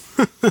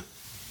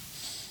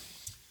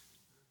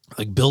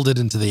 Like build it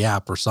into the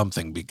app or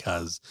something,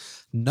 because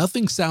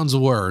nothing sounds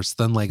worse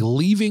than like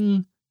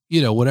leaving,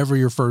 whatever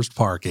your first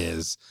park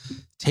is,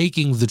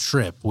 taking the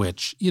trip,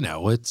 which,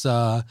 it's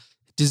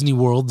Disney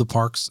World, the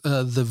parks,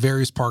 the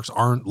various parks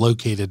aren't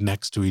located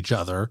next to each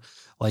other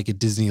like at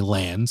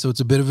Disneyland. So it's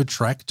a bit of a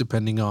trek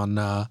depending on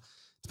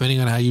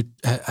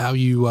how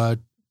you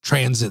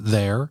transit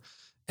there.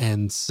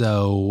 And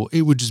so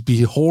it would just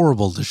be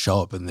horrible to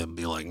show up and then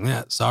be like,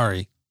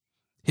 sorry,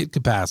 hit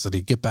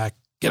capacity, get back,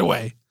 get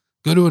away,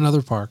 go to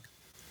another park.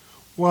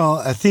 Well,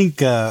 I think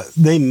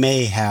they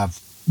may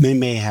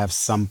have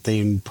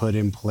something put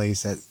in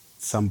place at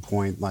some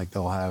point. Like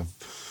they'll have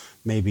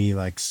maybe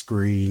like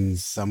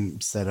screens,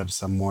 some set up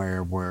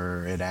somewhere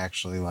where it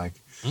actually like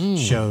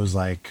shows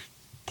like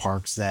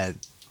parks that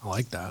I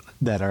like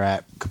that are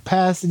at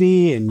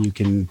capacity and you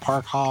can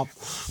park hop,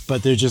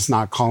 but they're just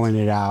not calling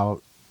it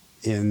out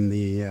in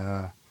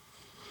the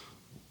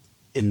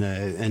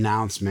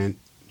announcement.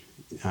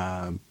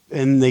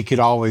 And they could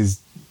always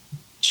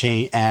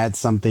add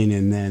something,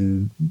 and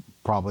then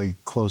probably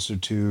closer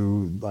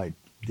to like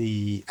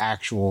the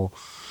actual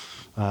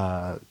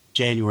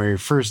January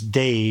 1st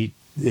date,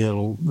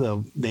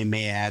 they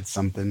may add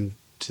something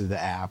to the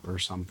app or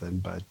something,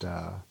 but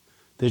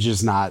they're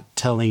just not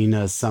telling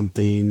us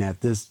something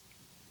at this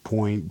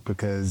point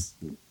because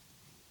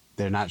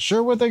they're not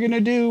sure what they're going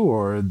to do,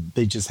 or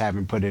they just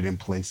haven't put it in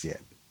place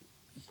yet.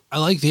 I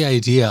like the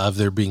idea of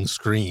there being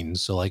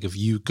screens. So like if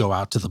you go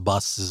out to the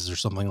buses or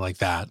something like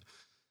that,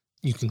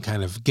 you can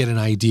kind of get an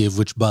idea of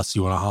which bus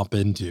you want to hop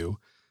into.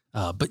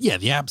 But yeah,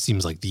 the app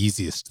seems like the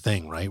easiest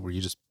thing, right? Where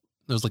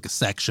there's like a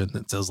section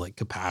that says like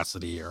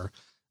capacity, or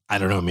I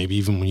don't know, maybe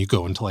even when you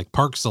go into like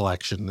park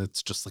selection,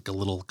 it's just like a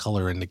little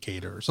color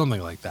indicator or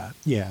something like that.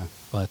 Yeah.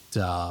 But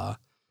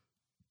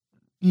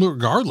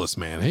regardless,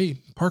 man, hey,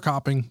 park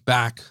hopping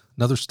back,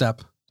 another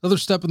step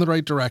in the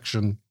right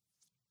direction.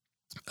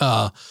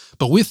 But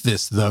with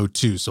this though,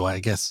 too, so I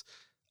guess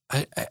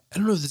I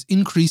don't know if this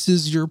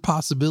increases your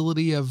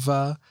possibility of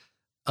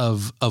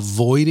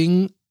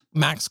avoiding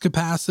max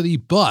capacity,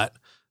 but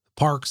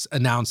parks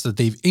announced that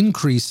they've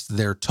increased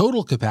their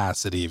total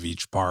capacity of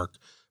each park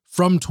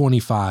from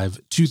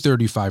 25 to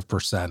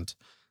 35%.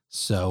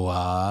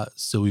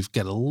 So we've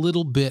got a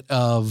little bit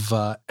of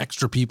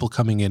extra people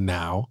coming in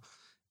now.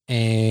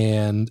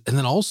 And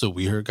then also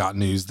we got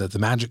news that the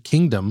Magic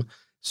Kingdom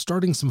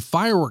starting some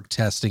firework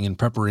testing in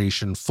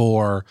preparation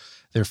for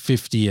their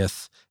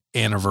 50th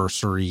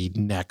anniversary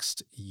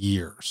next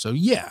year. So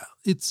yeah,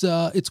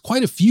 it's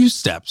quite a few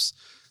steps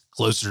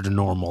closer to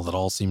normal that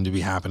all seem to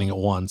be happening at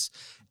once.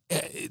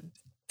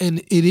 And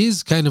it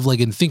is kind of like,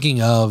 in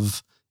thinking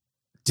of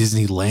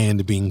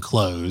Disneyland being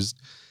closed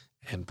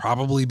and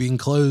probably being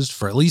closed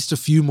for at least a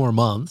few more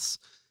months,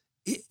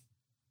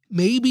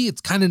 maybe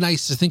it's kind of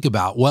nice to think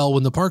about, well,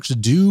 when the parks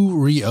do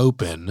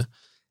reopen,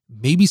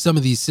 maybe some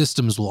of these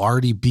systems will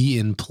already be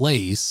in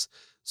place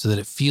so that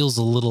it feels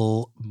a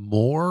little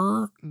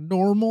more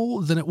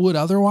normal than it would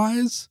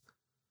otherwise.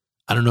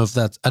 I don't know if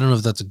that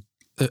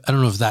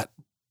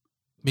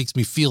makes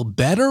me feel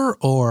better,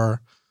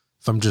 or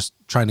if I'm just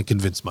trying to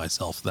convince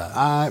myself that.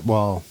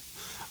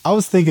 I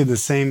was thinking the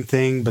same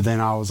thing, but then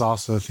I was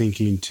also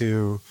thinking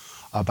too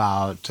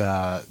about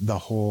the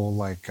whole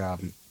like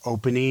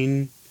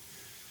opening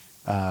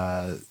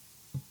type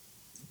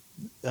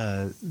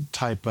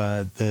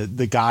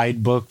the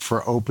guidebook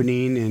for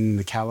opening in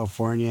the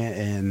California,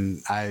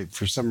 and I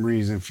for some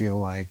reason feel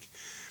like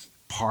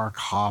park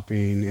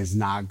hopping is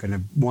not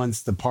gonna,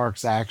 once the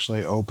parks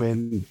actually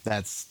open,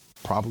 that's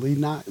probably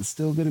not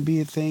still gonna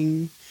be a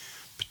thing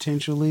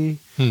potentially.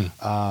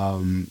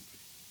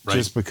 Right.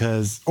 Just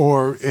because,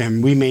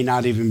 and we may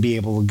not even be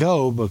able to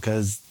go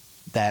because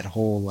that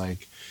whole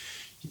like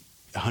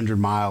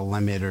 100-mile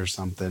limit or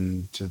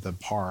something to the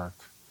park.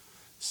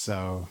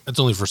 So it's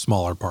only for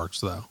smaller parks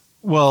though.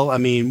 Well, I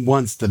mean,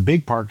 once the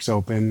big parks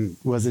open,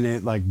 wasn't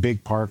it like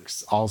big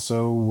parks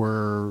also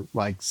were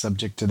like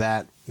subject to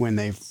that when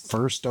they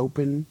first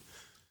opened?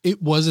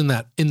 It was in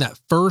that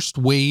first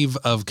wave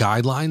of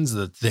guidelines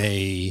that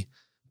they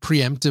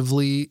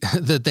preemptively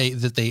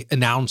that they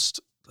announced.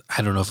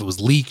 I don't know if it was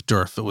leaked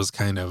or if it was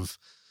kind of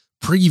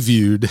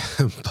previewed,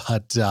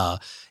 but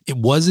it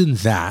wasn't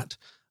that.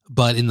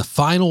 But in the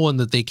final one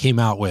that they came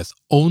out with,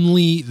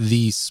 only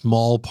the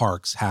small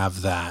parks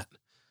have that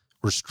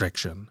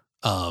restriction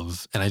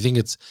of, and I think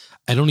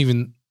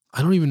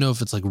I don't even know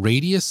if it's like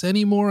radius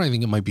anymore. I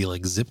think it might be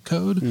like zip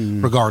code.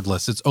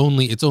 Regardless, it's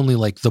only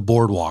like the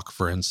boardwalk,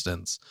 for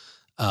instance,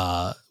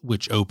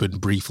 which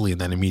opened briefly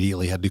and then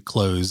immediately had to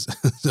close.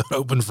 So it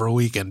opened for a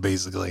weekend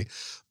basically,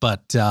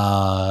 but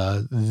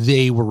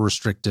they were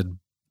restricted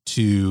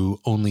to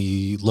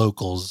only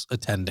locals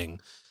attending.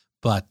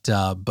 But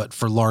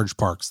for large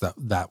parks,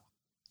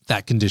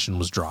 that condition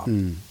was dropped.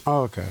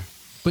 Oh, okay.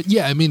 But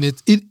yeah, I mean,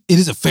 it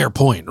is a fair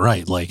point,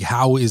 right? Like,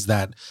 how is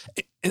that?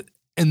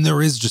 And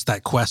there is just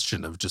that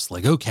question of just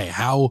like, okay,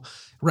 how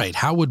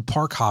would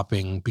park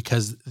hopping,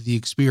 because the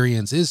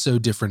experience is so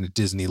different at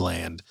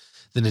Disneyland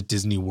than at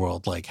Disney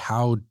World, like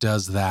how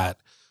does that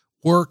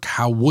work?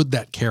 How would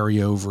that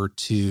carry over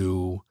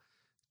to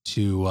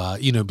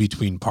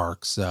between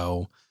parks?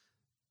 So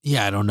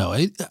yeah, I don't know.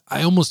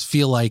 I almost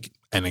feel like,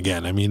 and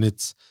again, I mean,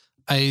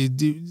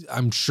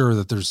 I'm sure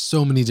that there's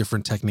so many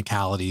different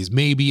technicalities.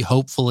 Maybe,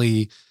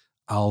 hopefully,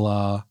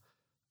 I'll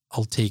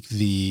take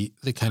the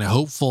kind of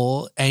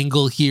hopeful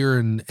angle here,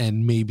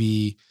 and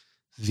maybe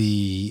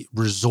the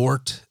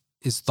resort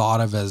is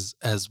thought of as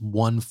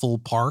one full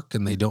park,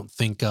 and they don't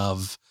think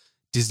of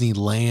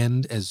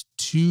Disneyland as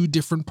two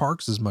different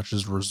parks as much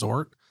as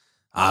resort.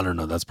 I don't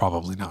know. That's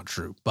probably not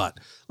true, but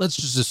let's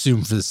just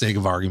assume for the sake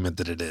of argument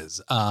that it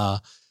is.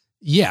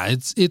 Yeah,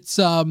 it's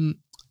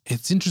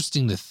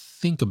interesting to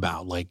think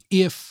about, like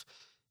if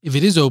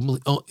it is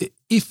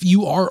if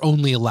you are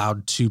only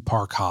allowed to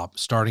park hop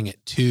starting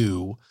at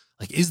 2,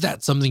 like is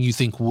that something you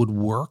think would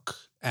work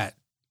at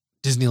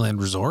Disneyland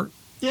Resort?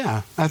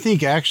 Yeah, I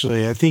think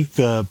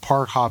the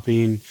park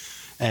hopping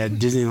at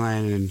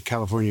Disneyland and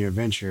California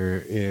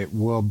Adventure, it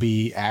will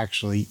be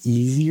actually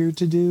easier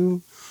to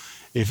do.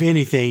 If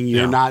anything,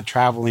 you're not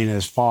traveling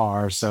as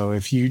far. So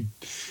if you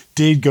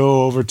did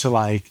go over to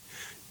like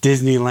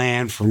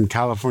Disneyland from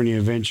California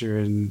Adventure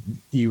and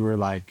you were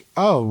like,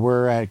 oh,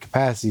 we're at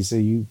capacity, so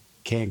you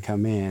can't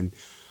come in.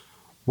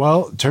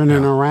 Well,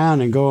 turning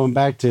around and going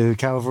back to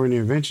California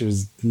Adventure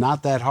is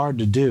not that hard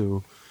to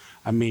do.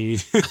 I mean,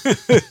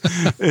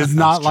 it's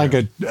not like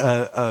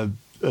a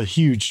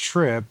huge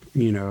trip,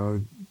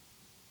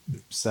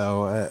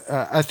 So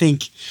I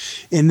think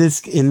in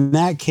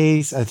that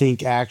case, I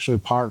think actually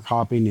park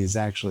hopping is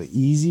actually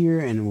easier,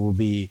 and it will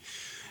be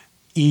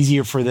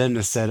easier for them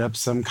to set up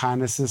some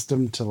kind of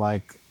system to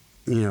let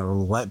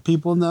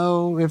people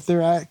know if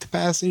they're at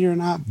capacity or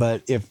not.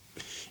 But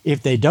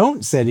if they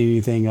don't set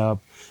anything up,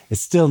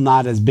 it's still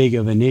not as big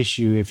of an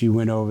issue if you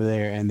went over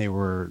there and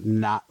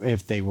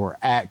if they were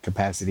at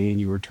capacity and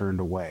you were turned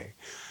away.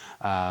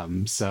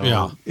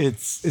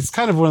 It's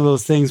kind of one of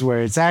those things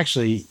where it's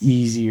actually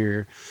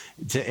easier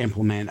to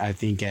implement, I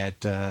think, at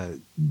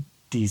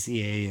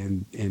DCA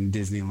and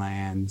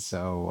Disneyland.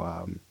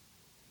 So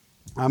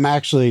I'm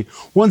actually,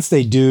 once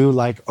they do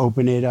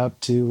open it up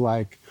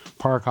to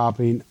park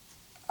hopping,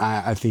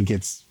 I think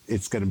it's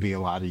going to be a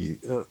lot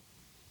of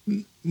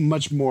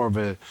much more of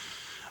a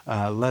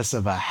less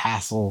of a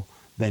hassle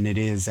than it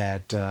is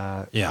at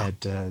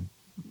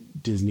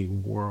Disney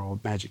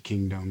World, Magic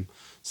Kingdom.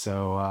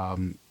 So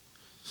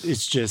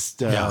it's just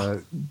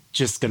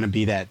going to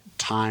be that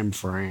time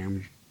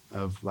frame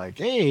of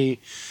hey,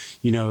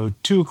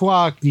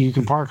 2:00 you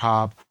can park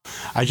hop.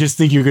 I just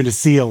think you're going to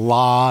see a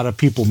lot of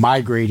people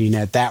migrating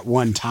at that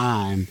one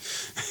time.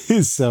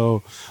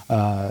 So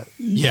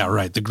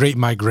right. The Great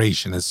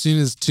Migration. As soon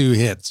as 2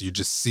 hits, you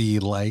just see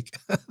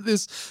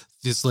this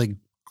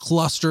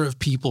cluster of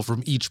people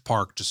from each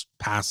park just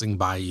passing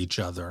by each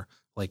other,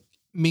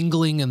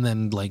 mingling and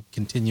then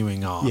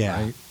continuing on.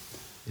 Right?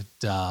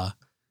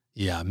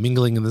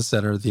 Mingling in the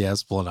center of the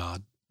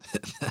Esplanade.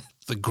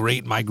 The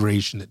Great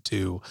Migration at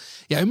 2.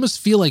 Yeah, I almost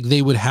feel like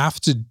they would have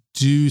to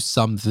do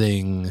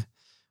something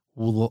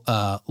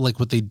like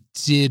what they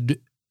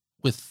did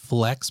with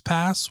Flex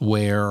Pass,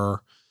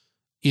 where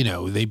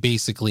they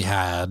basically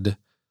had.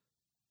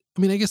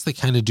 I mean, I guess they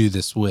kind of do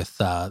this with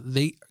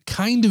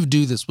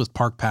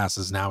park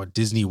passes now at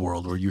Disney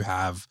World, where you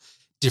have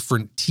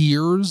different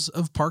tiers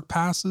of park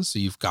passes. So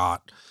you've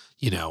got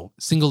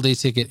single day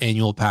ticket,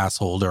 annual pass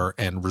holder,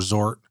 and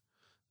resort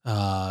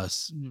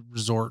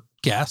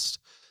guest.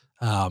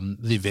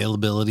 The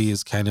availability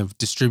is kind of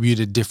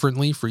distributed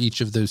differently for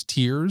each of those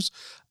tiers.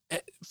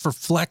 For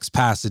Flex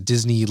Pass at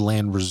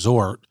Disneyland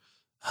Resort,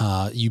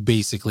 you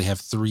basically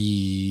have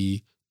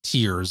 3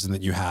 tiers, and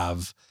then you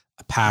have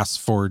a pass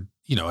for,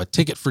 a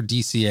ticket for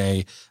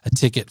DCA, a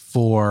ticket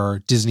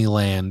for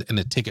Disneyland, and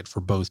a ticket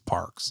for both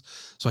parks.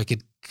 So I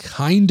could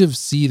kind of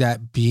see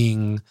that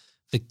being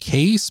the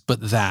case,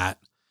 but that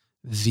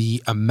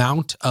the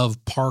amount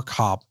of park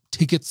hop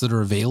tickets that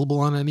are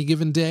available on any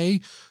given day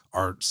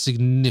are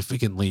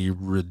significantly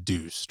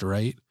reduced,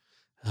 right?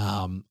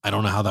 I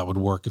don't know how that would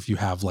work if you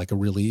have a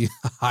really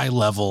high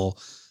level,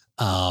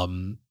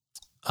 annual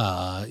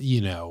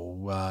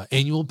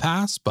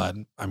pass, but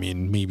I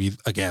mean, maybe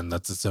again,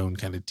 that's its own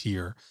kind of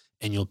tier.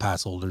 Annual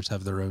pass holders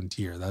have their own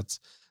tier. It's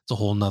a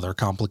whole nother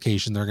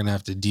complication they're going to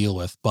have to deal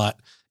with. But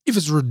if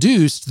it's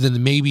reduced,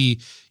 then maybe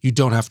you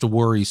don't have to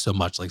worry so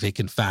much. They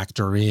can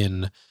factor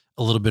in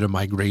a little bit of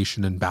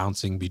migration and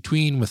bouncing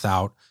between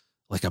without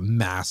like a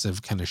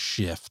massive kind of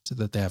shift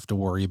that they have to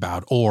worry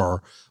about,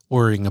 or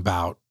worrying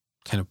about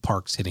kind of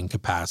parks hitting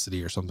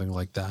capacity or something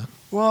like that?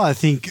 Well, I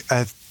think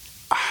I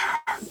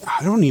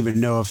don't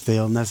even know if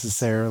they'll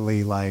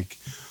necessarily like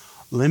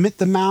limit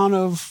the amount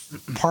of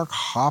park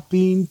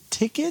hopping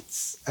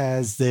tickets,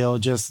 as they'll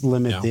just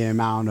limit the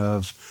amount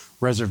of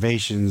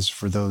reservations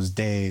for those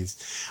days.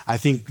 I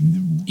think.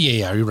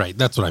 Yeah, you're right.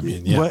 That's what I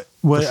mean. Yeah.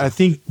 What I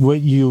think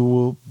what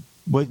you'll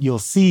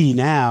see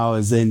now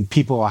is then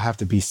people will have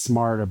to be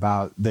smart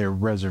about their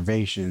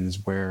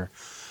reservations, where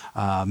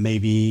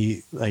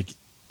maybe like,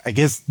 I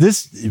guess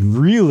this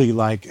really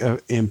like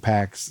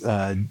impacts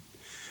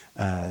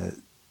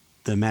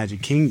the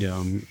Magic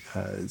Kingdom.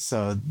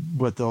 So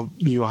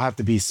you'll have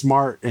to be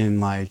smart and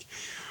like,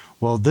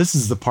 well, this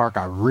is the park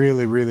I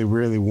really, really,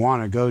 really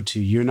want to go to.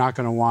 You're not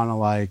going to want to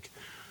like,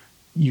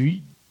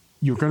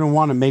 you're going to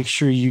want to make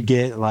sure you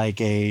get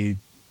like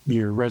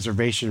your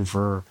reservation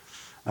for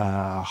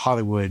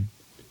Hollywood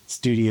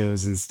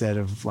Studios instead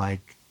of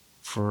like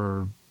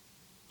for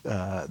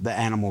the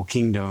Animal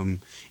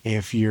Kingdom.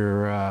 If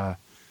you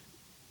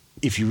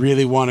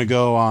really want to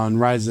go on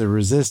Rise of the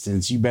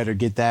Resistance, you better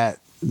get that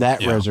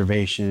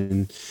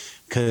reservation,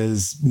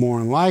 because more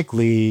than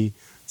likely,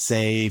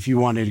 say if you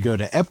wanted to go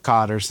to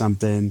Epcot or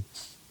something,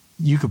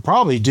 you could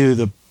probably do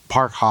the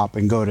park hop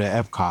and go to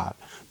Epcot,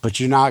 but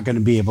you're not going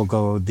to be able to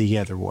go the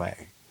other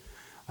way,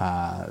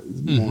 more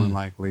than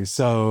likely.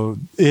 So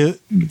at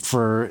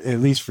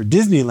least for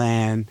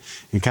Disneyland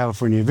and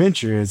California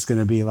Adventure, it's going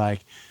to be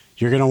like,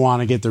 you're going to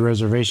want to get the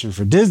reservation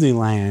for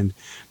Disneyland,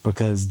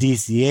 because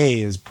DCA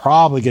is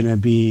probably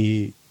going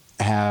to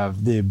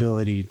have the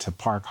ability to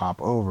park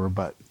hop over,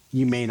 but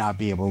you may not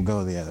be able to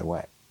go the other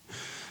way.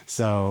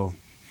 So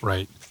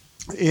right,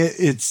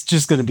 it's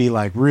just going to be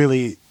like,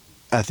 really,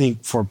 I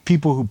think for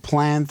people who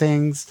plan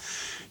things,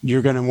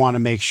 you're going to want to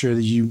make sure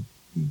that you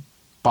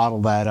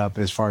bottle that up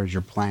as far as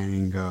your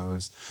planning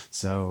goes.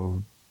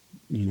 So,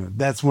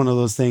 that's one of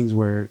those things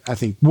where I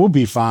think we'll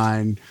be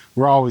fine.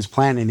 We're always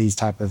planning these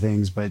type of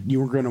things, but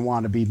you're going to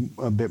want to be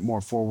a bit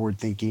more forward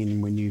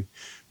thinking when you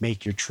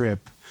make your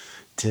trip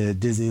to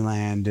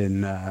Disneyland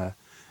and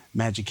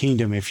Magic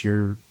Kingdom. If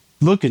you're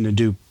looking to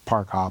do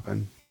park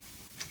hopping,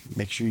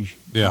 make sure you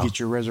get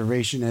your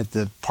reservation at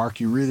the park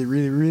you really,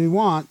 really, really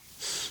want.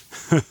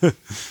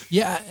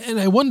 Yeah, and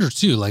I wonder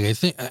too, like,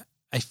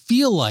 I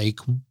feel like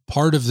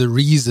part of the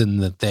reason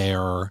that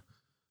they're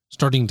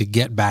starting to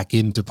get back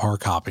into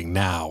park hopping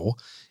now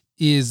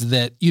is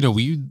that,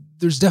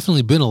 there's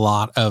definitely been a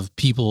lot of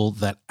people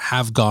that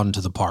have gone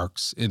to the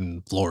parks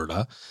in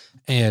Florida,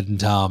 and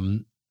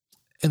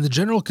the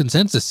general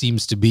consensus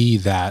seems to be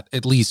that,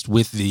 at least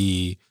with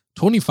the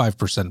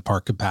 25%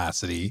 park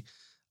capacity,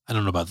 I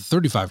don't know about the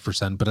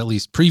 35%, but at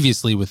least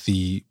previously with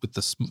the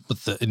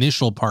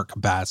initial park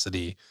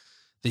capacity,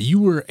 that you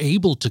were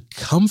able to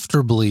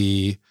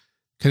comfortably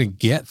kind of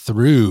get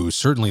through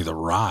certainly the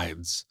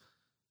rides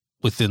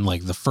within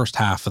like the first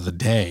half of the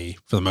day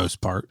for the most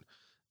part.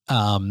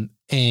 And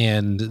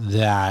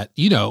that,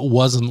 it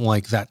wasn't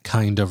like that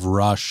kind of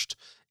rushed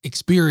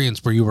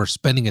experience where you were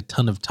spending a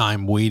ton of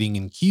time waiting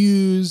in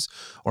queues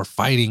or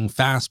fighting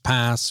fast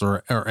pass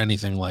or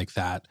anything like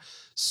that.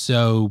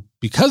 So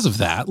because of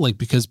that, like,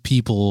 because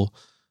people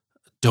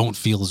don't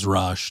feel as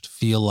rushed,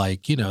 feel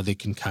like, they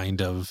can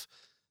kind of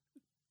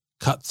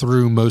cut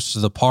through most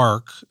of the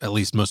park, at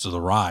least most of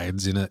the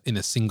rides in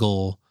a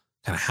single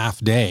kind of half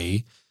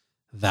day,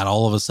 that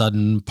all of a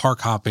sudden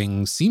park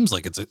hopping seems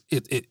like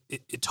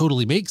it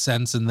totally makes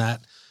sense, and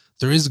that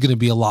there is going to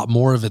be a lot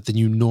more of it than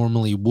you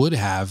normally would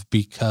have,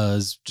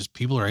 because just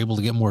people are able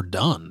to get more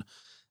done.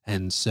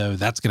 And so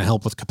that's going to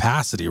help with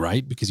capacity,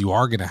 right? Because you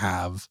are going to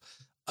have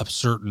a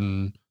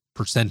certain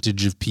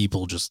percentage of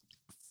people just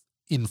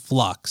in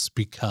flux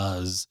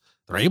because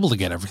they're able to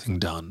get everything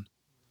done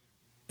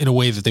in a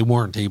way that they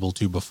weren't able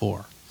to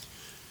before.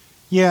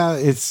 Yeah,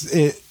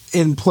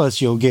 and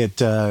plus you'll get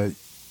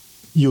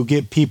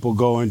people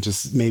going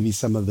to maybe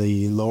some of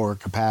the lower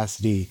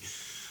capacity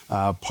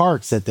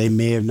parks that they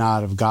may have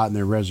not have gotten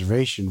their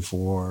reservation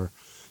for,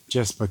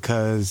 just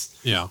because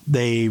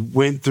they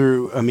went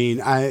through. I mean,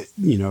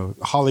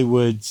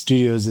 Hollywood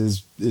Studios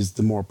is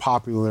the more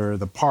popular of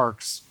the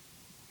parks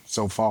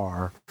so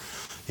far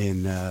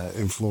in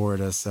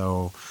Florida,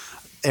 so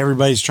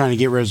everybody's trying to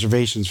get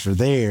reservations for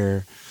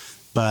there.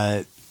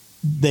 But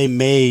they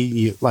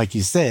may, like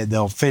you said,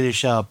 they'll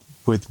finish up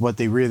with what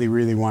they really,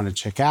 really want to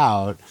check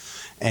out,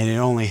 and it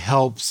only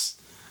helps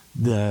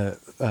the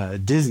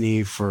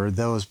Disney for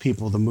those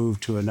people to move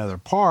to another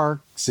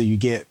park, so you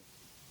get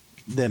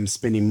them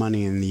spending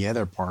money in the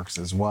other parks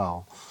as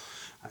well.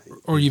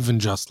 Or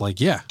even just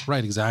like,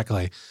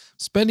 exactly.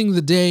 Spending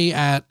the day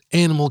at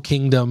Animal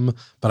Kingdom,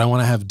 but I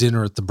want to have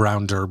dinner at the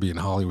Brown Derby in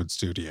Hollywood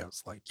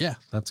Studios. Like,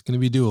 that's going to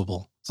be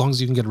doable. As long as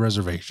you can get a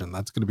reservation,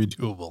 that's going to be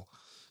doable.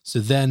 So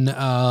then,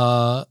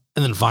 and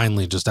then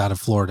finally, just out of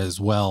Florida as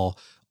well,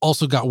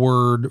 also got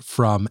word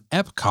from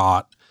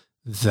Epcot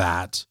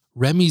that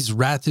Remy's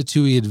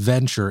Ratatouille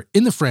adventure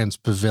in the France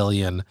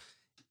Pavilion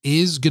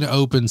is going to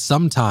open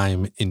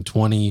sometime in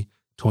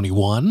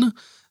 2021.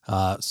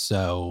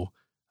 So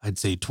I'd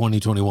say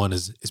 2021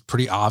 is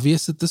pretty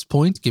obvious at this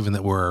point, given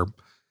that we're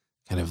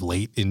kind of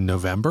late in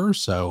November.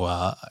 So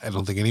I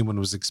don't think anyone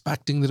was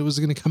expecting that it was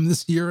going to come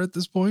this year at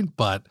this point.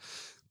 But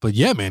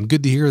yeah, man,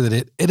 good to hear that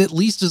it at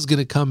least is going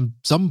to come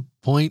some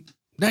point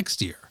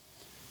next year.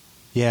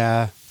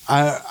 Yeah,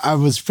 I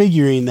was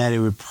figuring that it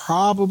would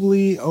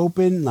probably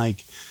open,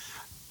 like,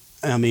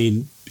 I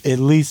mean, at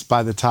least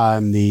by the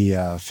time the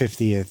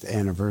 50th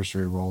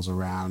anniversary rolls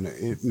around,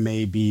 it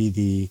may be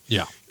the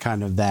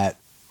kind of that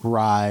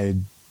ride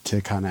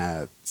to kind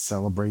of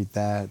celebrate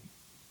that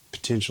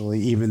potentially,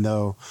 even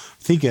though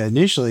I think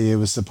initially it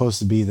was supposed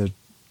to be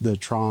the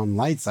Tron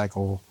Light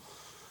Cycle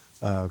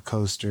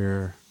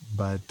coaster.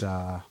 But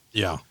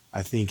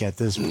I think at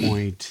this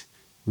point,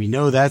 we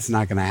know that's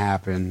not going to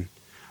happen.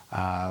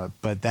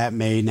 But that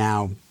may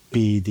now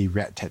be the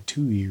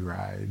Ratatouille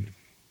ride.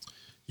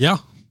 Yeah,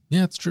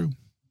 it's true.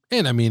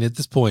 And I mean, at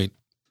this point,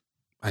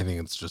 I think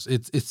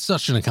it's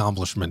such an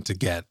accomplishment to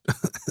get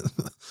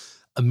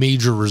a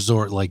major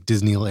resort like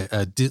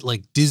Disneyland,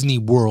 like Disney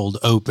World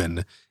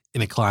open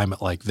in a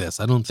climate like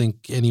this. I don't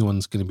think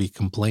anyone's going to be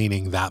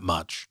complaining that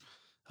much.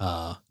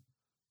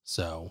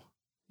 So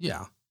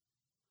yeah,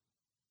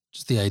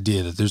 just the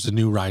idea that there's a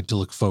new ride to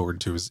look forward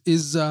to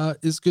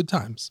is good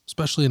times,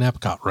 especially in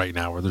Epcot right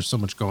now where there's so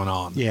much going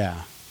on.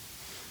 Yeah.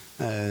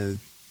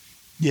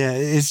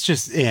 It's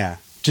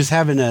just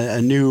having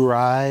a new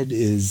ride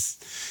is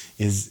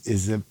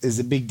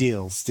a big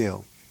deal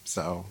still.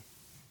 So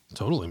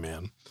totally,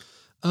 man.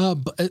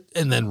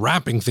 And then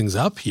wrapping things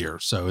up here.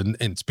 So,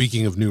 and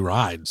speaking of new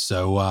rides,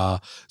 so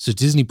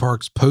Disney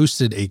Parks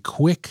posted a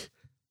quick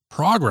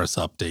progress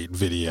update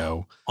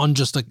video on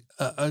just a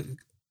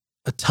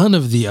ton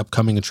of the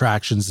upcoming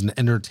attractions and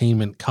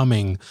entertainment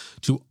coming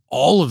to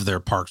all of their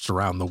parks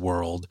around the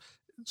world.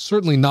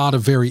 Certainly not a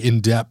very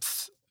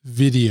in-depth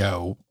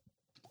video,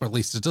 or at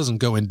least it doesn't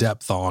go in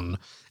depth on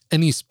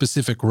any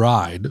specific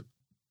ride.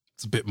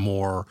 It's a bit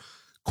more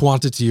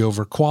quantity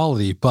over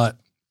quality, but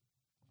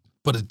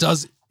it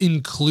does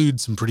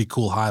include some pretty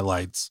cool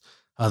highlights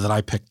that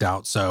I picked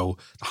out. So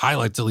the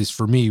highlights, at least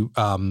for me,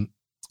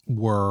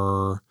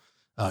 were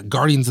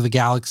Guardians of the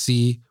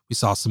Galaxy. We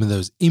saw some of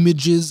those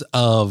images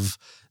of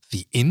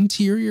the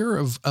interior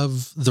of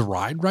the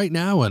ride right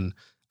now, and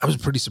I was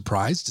pretty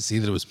surprised to see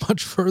that it was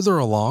much further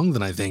along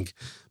than I think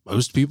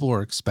most people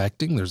are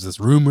expecting. There's this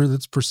rumor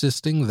that's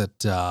persisting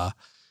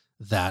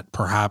that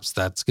perhaps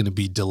that's going to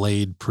be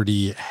delayed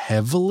pretty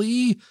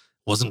heavily.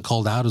 Wasn't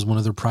called out as one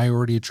of their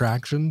priority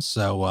attractions.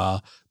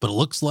 So, but it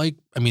looks like,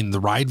 I mean, the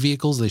ride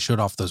vehicles, they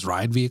showed off those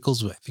ride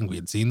vehicles. I think we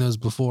had seen those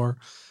before,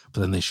 but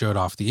then they showed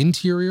off the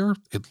interior.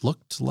 It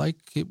looked like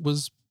it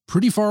was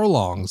pretty far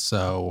along.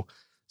 So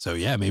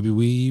yeah, maybe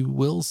we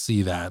will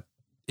see that.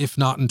 If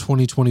not in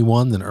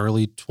 2021, then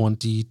early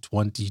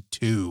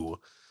 2022.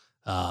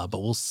 But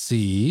we'll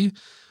see.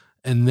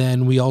 And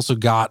then we also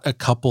got a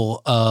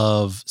couple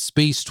of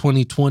Space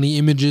 2020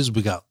 images.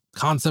 We got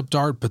concept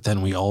art, but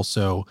then we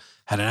also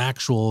had an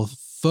actual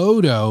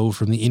photo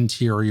from the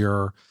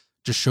interior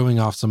just showing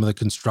off some of the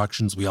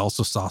constructions. We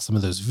also saw some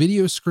of those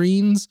video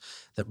screens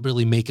that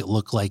really make it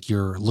look like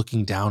you're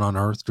looking down on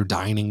Earth. You're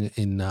dining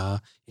in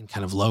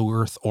kind of low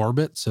Earth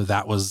orbit. So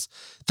that was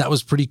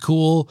pretty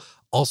cool.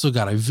 Also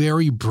got a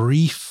very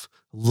brief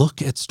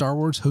look at Star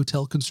Wars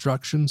hotel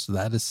construction. So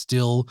that is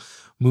still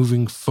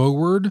moving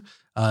forward.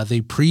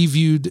 They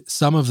previewed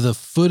some of the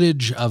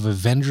footage of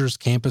Avengers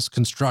Campus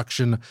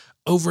construction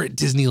over at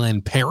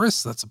Disneyland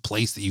Paris. That's a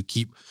place that you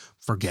keep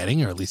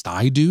forgetting, or at least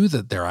I do,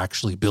 that they're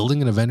actually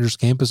building an Avengers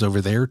Campus over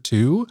there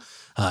too.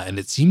 And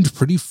it seemed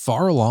pretty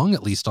far along,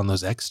 at least on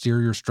those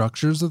exterior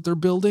structures that they're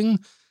building.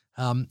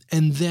 And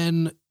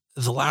then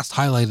the last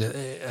highlight,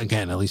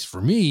 again, at least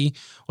for me,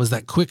 was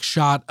that quick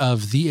shot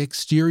of the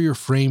exterior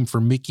frame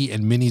for Mickey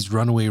and Minnie's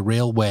Runaway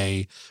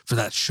Railway for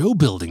that show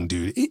building,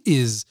 dude. It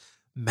is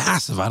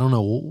massive. I don't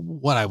know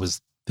what I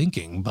was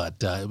thinking,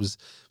 but it was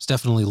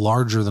definitely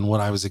larger than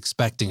what I was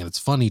expecting. And it's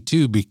funny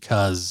too,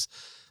 because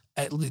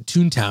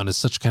Toontown is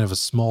such kind of a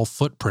small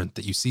footprint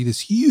that you see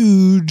this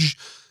huge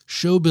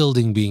show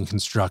building being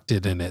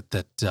constructed in it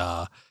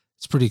that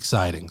it's pretty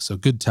exciting. So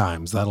good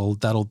times.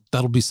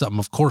 That'll be something,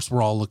 of course,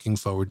 we're all looking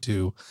forward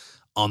to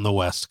on the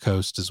West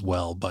Coast as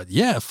well. But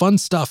yeah, fun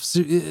stuff.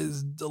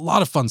 A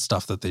lot of fun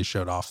stuff that they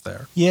showed off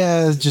there.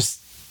 Yeah,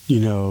 just,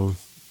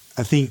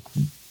 I think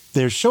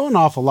they're showing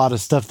off a lot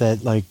of stuff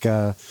that, like,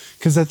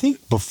 because I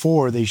think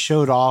before they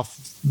showed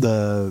off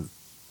the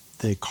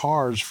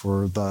cars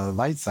for the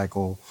light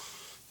cycle,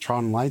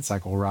 Tron Light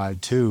Cycle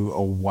ride too,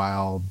 a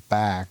while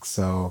back.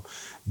 So,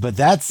 but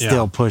that's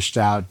still pushed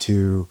out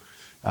to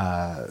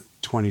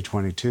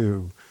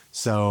 2022.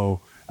 So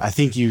I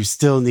think you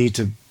still need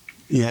to,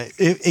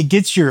 it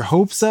gets your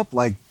hopes up.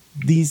 Like,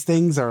 these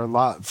things are a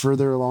lot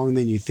further along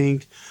than you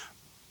think,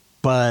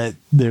 but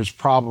there's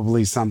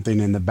probably something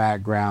in the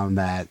background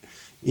that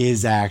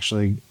is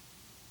actually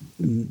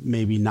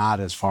maybe not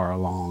as far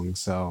along.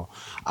 So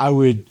I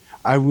would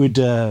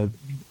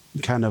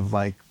kind of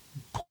like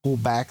pull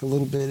back a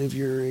little bit of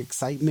your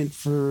excitement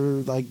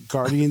for like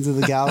Guardians of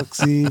the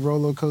Galaxy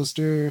roller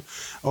coaster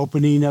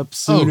opening up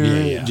sooner. Oh,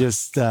 yeah.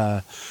 Just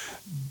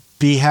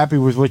be happy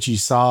with what you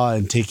saw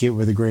and take it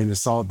with a grain of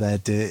salt.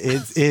 That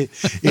it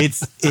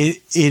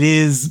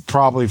is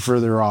probably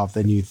further off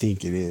than you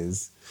think it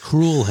is.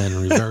 Cruel,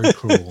 Henry, very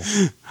cruel.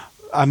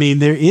 I mean,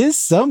 there is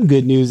some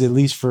good news, at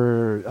least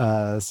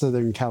for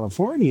Southern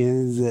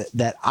Californians,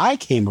 that I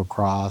came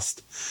across,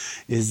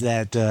 is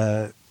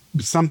that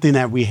something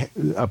that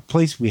a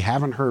place we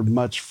haven't heard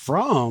much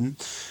from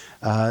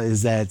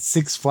is that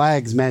Six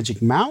Flags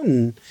Magic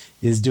Mountain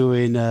is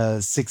doing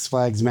a Six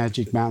Flags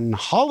Magic Mountain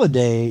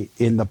holiday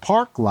in the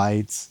park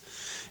lights.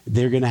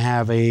 They're going to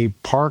have a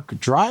park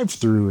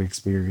drive-through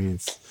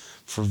experience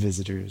for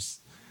visitors.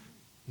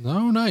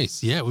 Oh,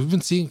 nice. Yeah, we've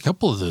been seeing a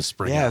couple of those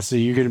spring. Yeah, so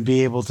you're going to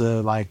be able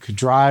to like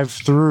drive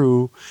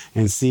through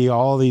and see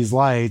all these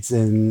lights.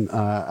 And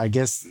I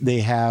guess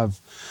they have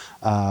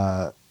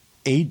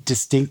 8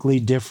 distinctly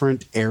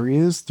different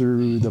areas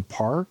through the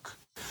park.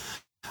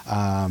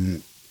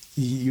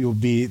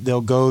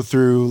 They'll go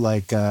through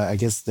like, I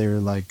guess they're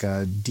like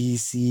a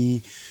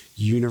DC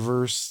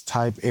universe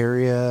type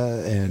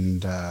area.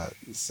 And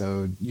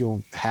so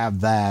you'll have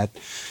that.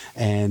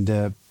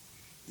 And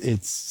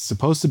it's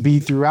supposed to be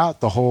throughout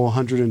the whole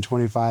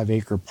 125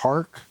 acre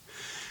park.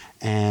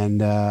 And,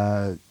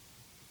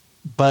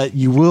 but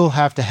you will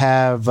have to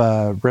have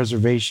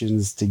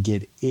reservations to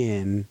get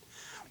in,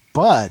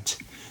 but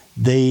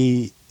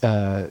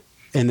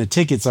and the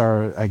tickets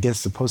are, I guess,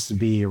 supposed to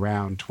be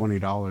around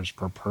 $20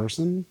 per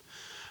person.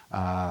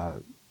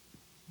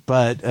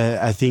 But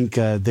I think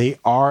they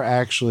are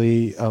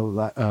actually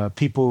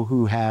people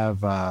who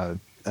have, I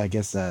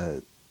guess,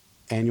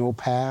 annual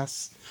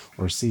pass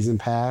or season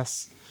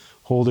pass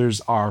holders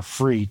are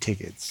free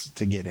tickets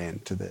to get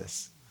into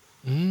this.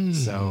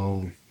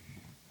 So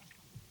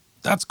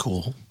that's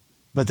cool.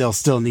 But they'll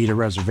still need a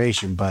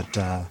reservation, but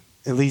at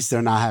least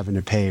they're not having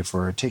to pay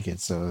for a ticket.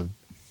 So,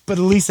 but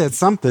at least that's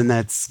something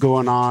that's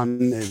going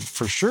on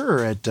for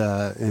sure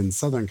in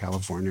Southern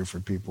California for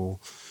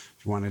people if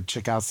you want to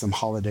check out some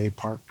holiday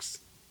parks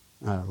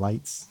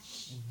lights.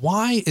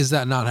 Why is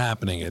that not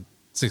happening at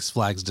Six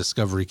Flags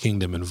Discovery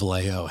Kingdom in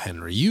Vallejo,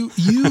 Henry? You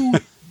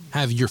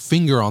have your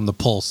finger on the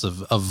pulse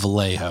of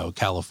Vallejo,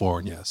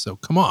 California. So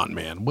come on,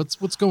 man. What's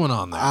going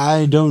on there?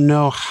 I don't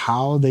know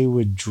how they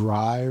would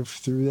drive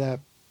through that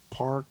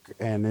park,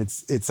 and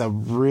it's a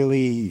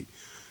really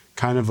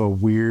kind of a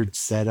weird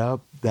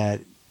setup that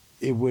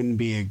it wouldn't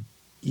be an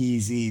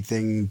easy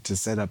thing to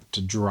set up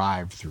to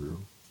drive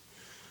through.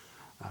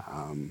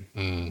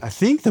 I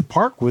think the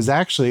park was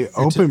actually open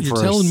for a second. You're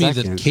telling me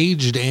that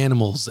caged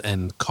animals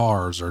and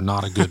cars are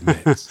not a good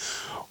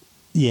mix.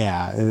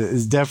 Yeah,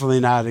 it's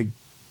definitely not a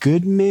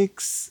good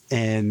mix,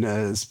 and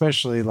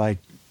especially like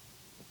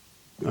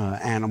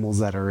animals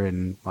that are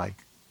in like,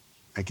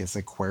 I guess,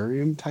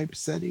 aquarium type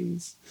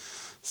settings.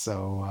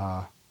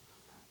 So,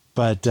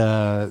 but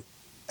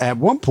at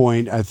one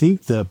point, I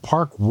think the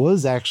park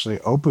was actually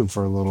open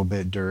for a little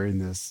bit during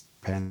this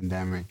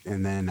pandemic,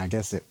 and then I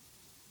guess it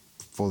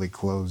fully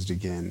closed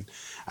again.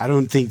 I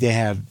don't think they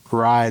had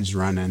rides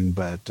running,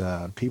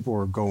 but people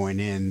were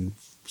going in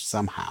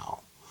somehow.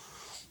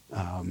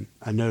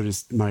 I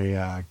noticed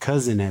my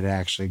cousin had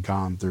actually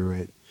gone through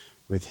it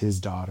with his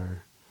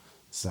daughter.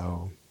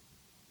 So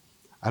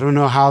I don't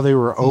know how they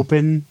were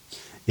open,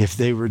 if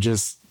they were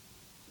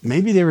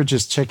maybe they were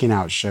just checking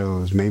out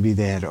shows. Maybe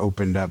they had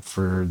opened up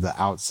for the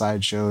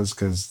outside shows,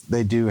 because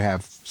they do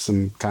have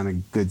some kind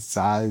of good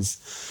size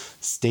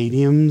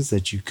stadiums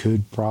that you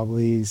could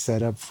probably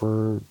set up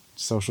for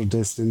social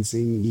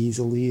distancing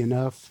easily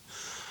enough.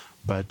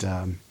 But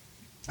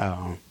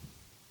I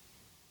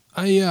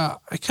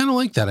kind of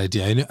like that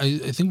idea.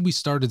 I think we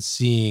started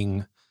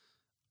seeing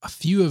a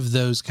few of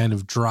those kind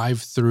of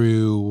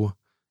drive-through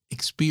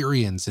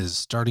experiences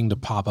starting to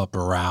pop up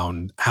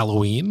around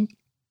Halloween.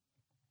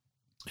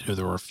 I know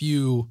there were a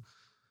few.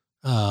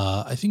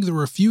 I think there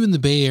were a few in the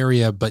Bay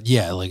Area, but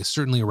yeah, like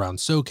certainly around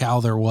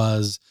SoCal there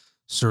was.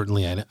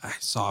 Certainly, I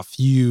saw a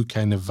few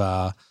kind of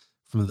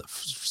from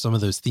some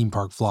of those theme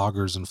park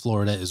vloggers in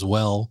Florida as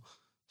well.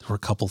 There were a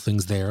couple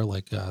things there,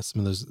 like like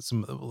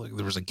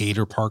there was a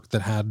Gator Park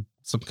that had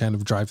some kind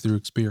of drive-through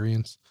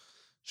experience.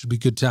 Should be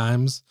good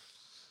times.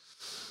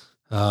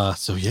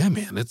 So yeah,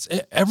 man,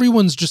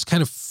 everyone's just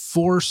kind of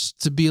forced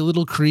to be a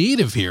little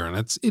creative here, and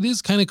it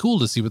is kind of cool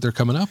to see what they're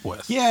coming up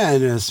with. Yeah,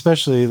 and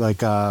especially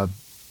like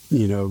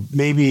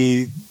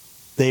maybe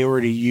they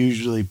already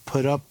usually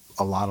put up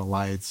a lot of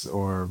lights,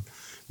 or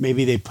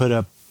maybe they put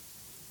up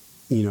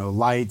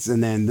lights,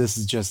 and then this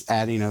is just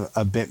adding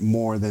a bit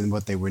more than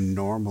what they would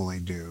normally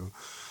do.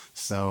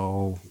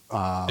 So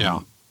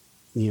why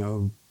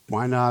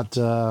not?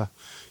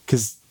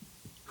 Because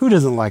who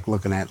doesn't like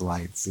looking at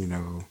lights,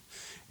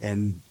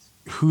 and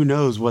who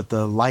knows what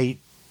the light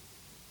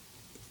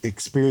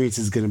experience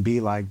is going to be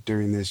like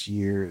during this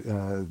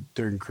year,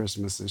 during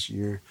Christmas this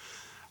year.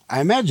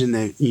 I imagine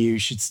that you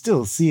should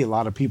still see a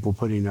lot of people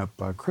putting up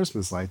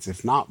Christmas lights,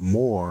 if not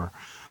more.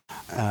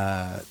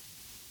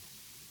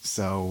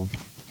 So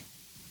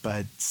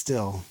but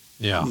still,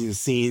 Yeah.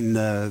 Seeing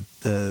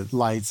the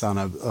lights on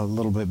a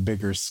little bit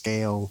bigger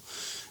scale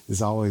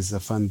is always a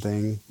fun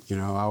thing. I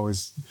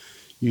always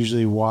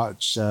usually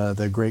watch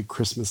the Great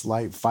Christmas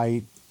Light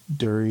Fight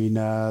during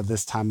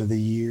this time of the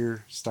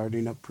year,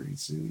 starting up pretty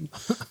soon.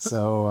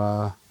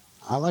 So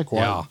I like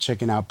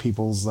checking out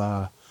people's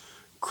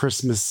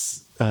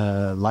Christmas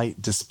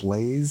light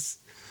displays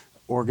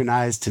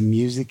organized to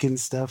music and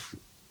stuff.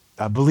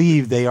 I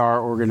believe they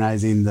are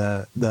organizing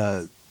the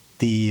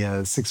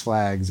Six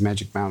Flags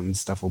Magic Mountain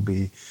stuff will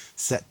be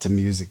set to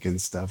music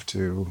and stuff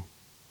too.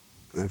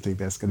 I think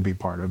that's going to be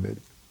part of it.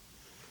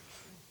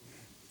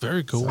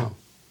 Very cool. So.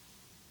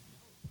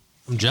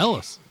 I'm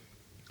jealous.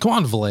 Come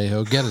on,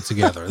 Vallejo, get it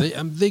together.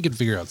 They could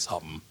figure out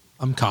something.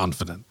 I'm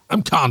confident.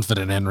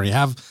 Henry.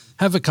 Have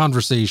a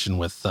conversation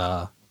with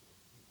a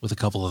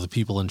couple of the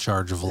people in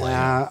charge of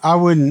Vallejo. I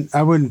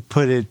wouldn't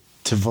put it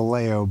to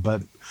Vallejo,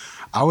 but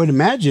I would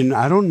imagine.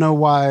 I don't know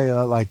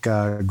why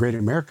Great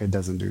America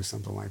doesn't do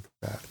something like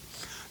that.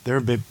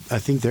 I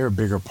think they're a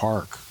bigger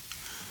park,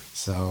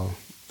 so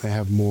they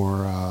have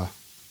more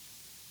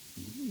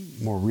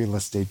real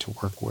estate to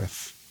work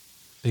with.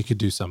 They could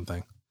do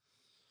something.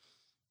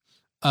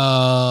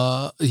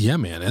 Yeah,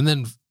 man. And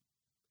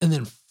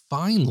then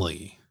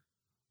finally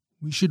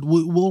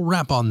we'll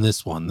wrap on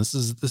this one. This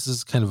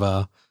is kind of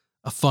a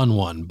fun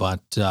one,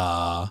 but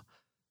I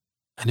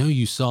know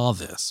you saw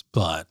this,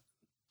 but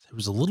there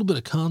was a little bit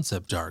of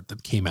concept art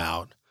that came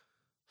out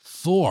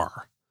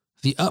for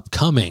the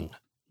upcoming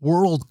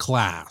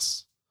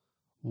world-class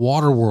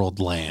Waterworld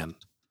land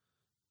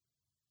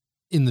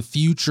in the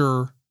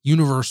future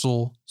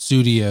Universal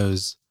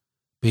Studios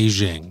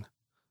Beijing.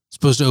 It's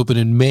supposed to open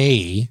in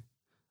May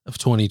of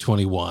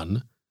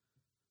 2021,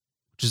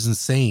 which is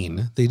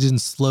insane. They didn't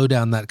slow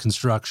down that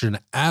construction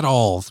at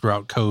all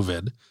throughout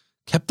COVID,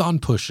 kept on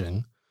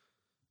pushing.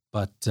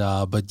 But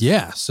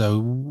yeah,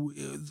 so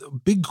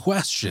big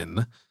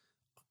question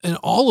in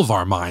all of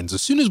our minds,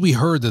 as soon as we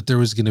heard that there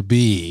was going to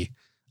be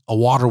a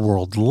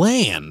Waterworld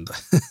land,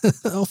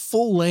 a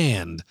full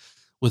land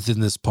within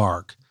this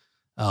park,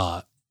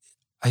 I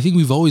think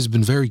we've always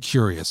been very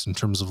curious in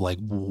terms of like,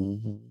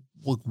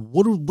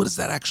 what is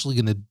that actually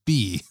going to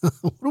be?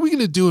 What are we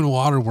going to do in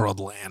Waterworld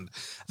land?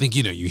 I think,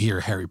 you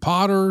hear Harry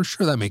Potter.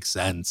 Sure, that makes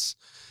sense.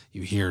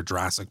 You hear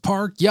Jurassic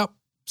Park. Yep.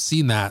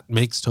 Seen that.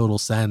 Makes total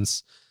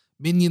sense.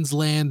 Minions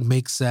land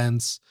makes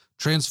sense.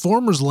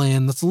 Transformers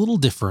land, that's a little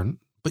different,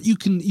 but you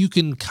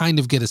can kind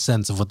of get a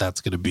sense of what that's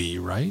going to be,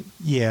 right?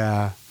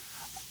 Yeah.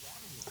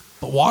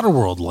 But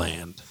Waterworld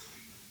land,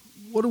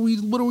 what are we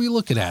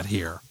looking at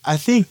here? I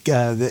think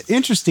the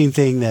interesting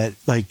thing that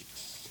I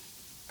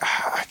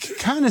can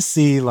kind of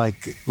see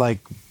like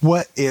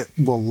what it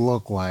will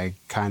look like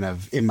kind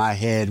of in my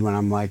head when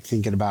I'm like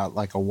thinking about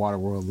like a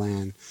Waterworld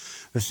land.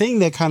 The thing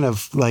that kind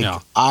of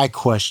I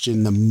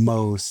question the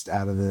most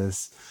out of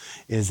this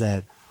is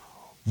that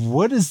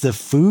what is the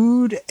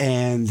food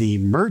and the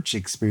merch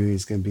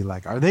experience going to be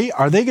like? Are they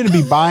going to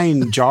be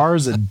buying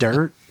jars of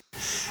dirt,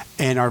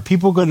 and are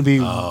people going to be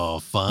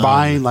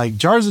buying like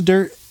jars of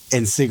dirt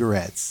and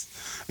cigarettes?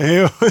 And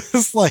it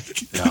was like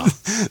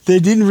they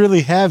didn't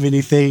really have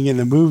anything in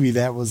the movie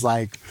that was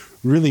like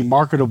really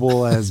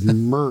marketable as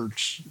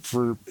merch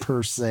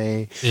per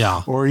se,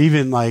 or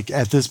even like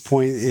at this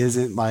point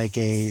isn't like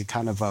a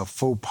kind of a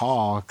faux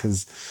pas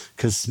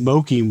because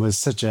smoking was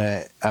such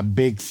a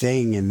big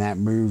thing in that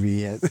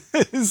movie.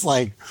 It's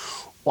like,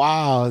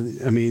 wow.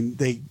 I mean,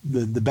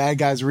 the bad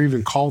guys were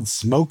even called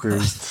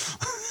smokers.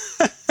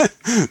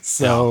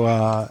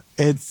 So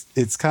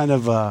it's kind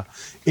of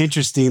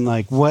interesting,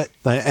 like what,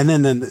 and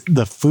then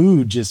the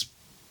food just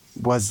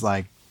was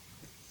like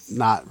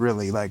not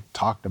really like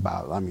talked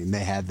about. I mean,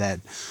 they had that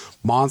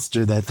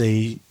monster that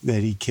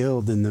he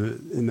killed in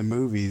the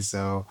movie.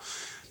 So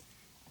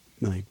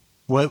like,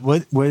 what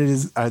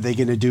are they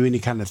going to do any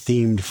kind of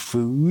themed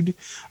food?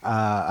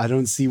 I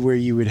don't see where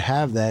you would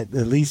have that,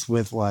 at least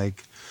with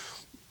like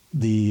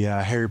the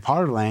Harry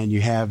Potter land.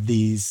 You have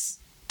these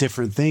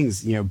different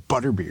things,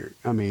 butterbeer.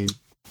 I mean,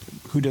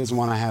 who doesn't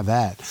want to have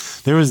that?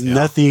 There was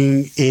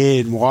nothing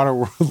in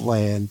Waterworld,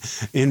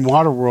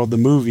 the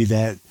movie,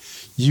 that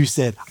you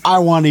said, I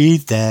want to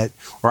eat that,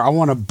 or I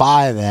want to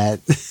buy that.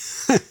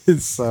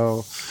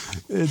 So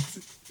it's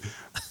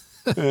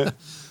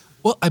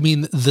well, I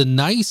mean, the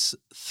nice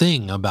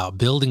thing about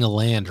building a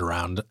land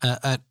around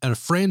a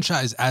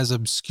franchise as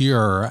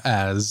obscure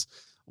as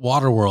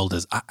Waterworld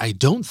is, I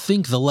don't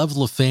think the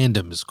level of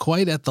fandom is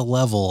quite at the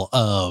level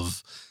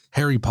of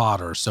Harry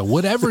Potter. So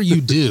whatever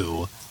you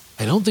do,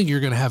 I don't think you're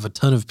going to have a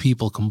ton of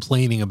people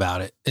complaining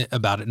about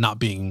it not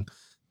being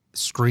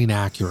screen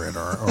accurate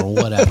or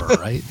whatever,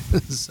 right?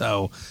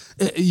 So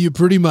you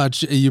pretty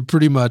much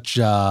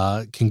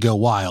can go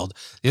wild.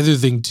 The other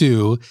thing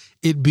too,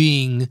 it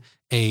being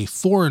a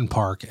foreign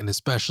park, and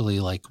especially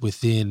like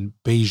within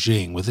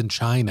Beijing, within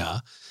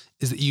China,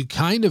 is that you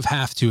kind of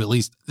have to, at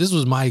least this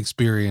was my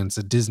experience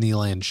at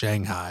Disneyland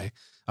Shanghai,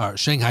 or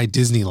Shanghai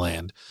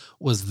Disneyland,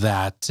 was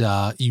that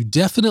you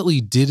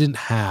definitely didn't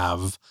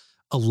have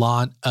a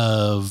lot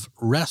of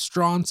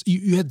restaurants.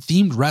 You had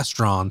themed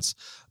restaurants,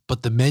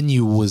 but the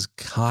menu was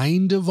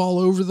kind of all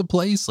over the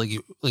place. They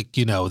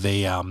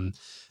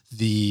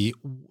the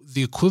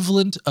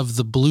equivalent of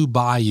the Blue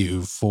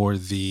Bayou for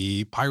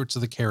the Pirates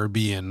of the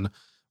Caribbean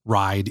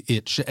ride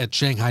at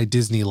Shanghai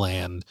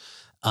Disneyland.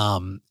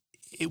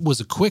 It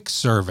was a quick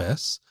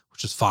service,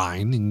 which is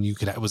fine, and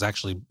it was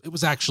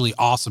actually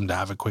awesome to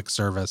have a quick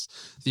service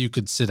that you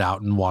could sit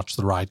out and watch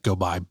the ride go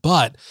by.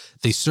 But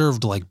they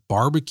served like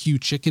barbecue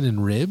chicken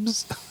and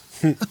ribs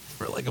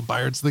for like a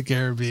Pirates of the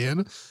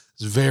Caribbean.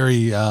 It's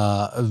very,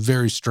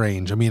 very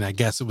strange. I mean, I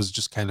guess it was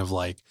just kind of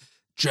like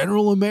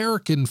general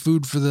American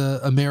food for the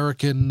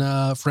American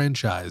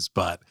franchise,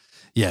 but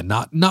yeah,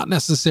 not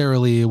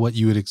necessarily what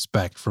you would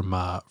expect from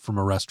a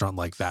restaurant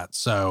like that.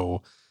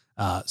 So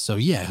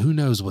yeah, who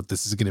knows what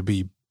this is going to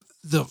be.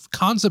 The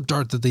concept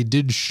art that they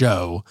did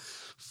show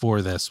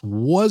for this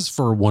was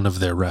for one of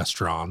their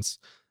restaurants.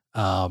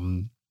 I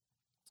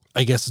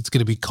guess it's going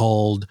to be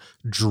called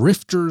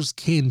Drifter's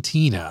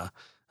Cantina.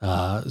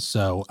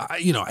 So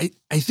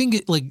I think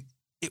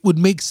it would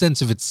make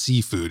sense if it's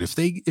seafood. If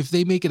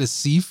they make it a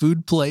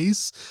seafood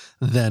place,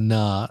 then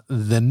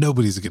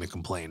nobody's going to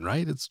complain,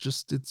 right? It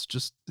just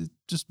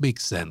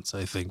makes sense,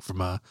 I think,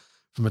 from a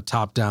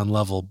top-down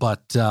level.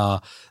 But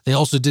they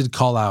also did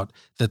call out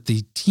that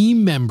the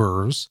team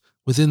members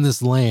within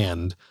this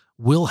land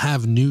will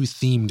have new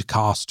themed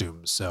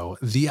costumes. So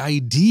the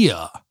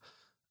idea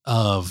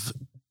of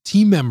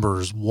team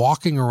members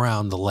walking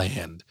around the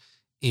land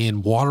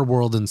in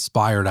Waterworld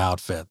inspired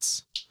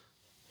outfits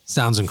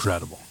sounds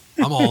incredible.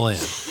 I'm all in.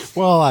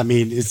 Well, I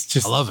mean,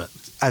 I love it.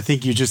 I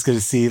think you're just going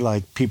to see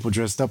like people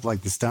dressed up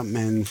like the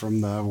stuntmen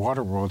from the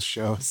Waterworld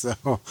show.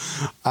 So,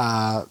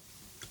 I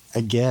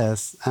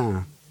guess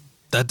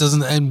that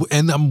doesn't,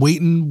 and I'm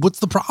waiting. What's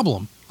the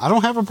problem? I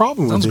don't have a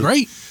problem with it. Sounds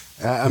great.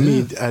 I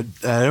mean, I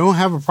don't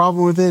have a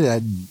problem with it.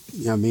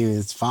 I mean,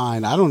 it's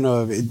fine. I don't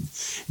know if it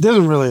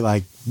doesn't really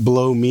like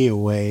blow me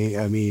away.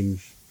 I mean,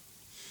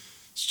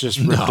 it's just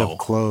ripped up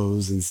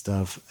clothes and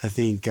stuff. I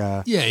think.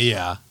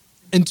 Yeah.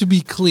 And to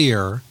be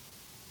clear,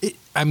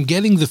 I'm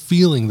getting the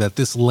feeling that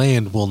this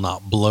land will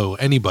not blow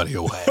anybody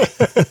away.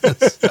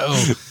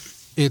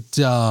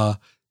 So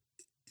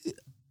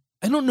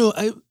I don't know.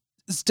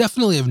 It's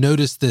definitely, I've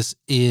noticed this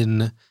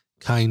in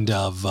kind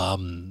of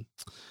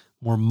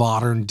more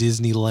modern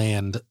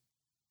Disneyland,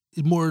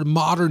 more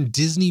modern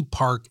Disney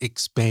park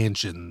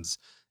expansions.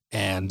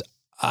 And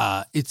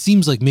it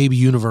seems like maybe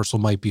Universal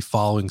might be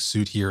following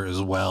suit here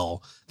as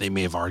well. They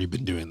may have already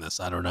been doing this.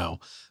 I don't know.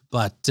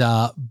 But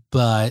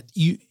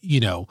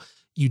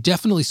you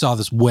definitely saw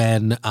this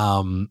when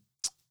I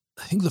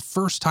think the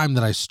first time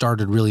that I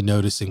started really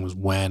noticing was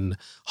when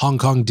Hong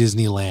Kong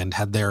Disneyland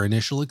had their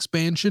initial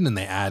expansion and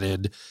they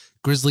added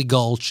Grizzly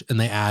Gulch and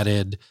they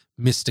added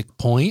Mystic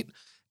Point,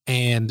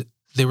 and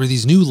there were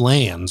these new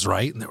lands,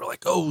 right? And they were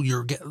like, oh,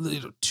 you're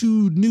getting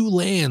 2 new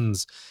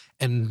lands.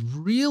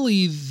 And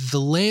really the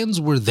lands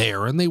were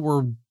there and they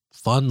were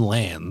fun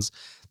lands.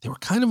 They were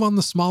kind of on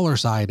the smaller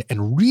side,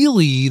 and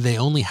really they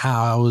only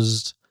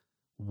housed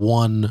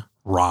one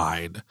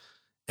ride.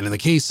 And in the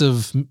case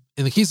of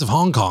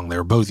Hong Kong, they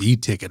were both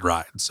e-ticket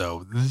rides,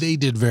 so they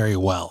did very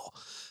well.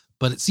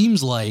 But it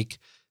seems like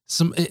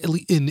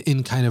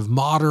in kind of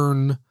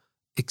modern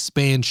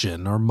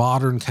expansion or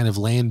modern kind of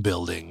land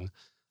building,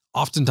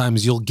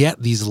 oftentimes you'll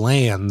get these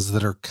lands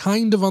that are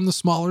kind of on the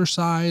smaller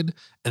side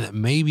and that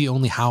maybe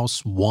only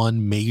house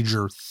one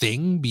major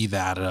thing, be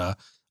that a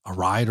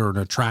ride or an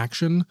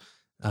attraction.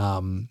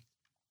 I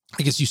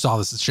guess you saw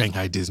this at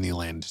Shanghai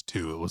Disneyland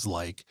too. It was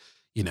like,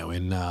 in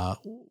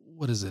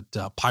what is it?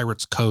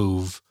 Pirates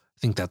Cove. I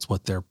think that's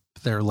what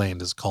their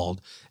land is called.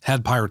 It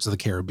had Pirates of the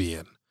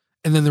Caribbean.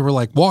 And then there were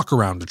like walk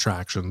around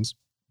attractions,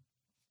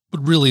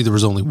 but really there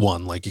was only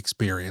one like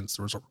experience.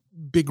 There was a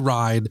big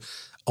ride,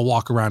 a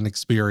walk around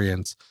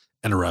experience,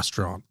 and a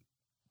restaurant.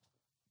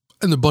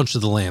 And a bunch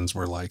of the lands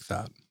were like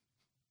that.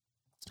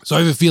 So I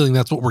have a feeling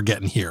that's what we're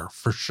getting here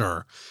for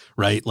sure,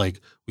 right? Like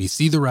we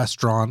see the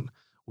restaurant,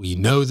 we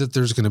know that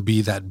there's going to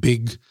be that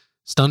big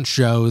stunt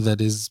show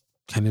that is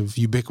kind of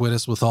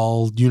ubiquitous with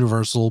all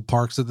Universal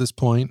parks at this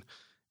point.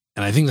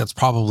 And I think that's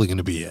probably going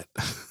to be it.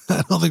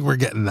 I don't think we're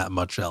getting that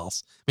much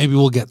else. Maybe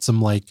we'll get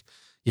some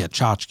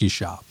tchotchke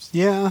shops.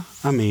 Yeah.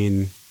 I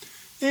mean,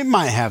 it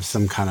might have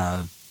some kind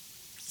of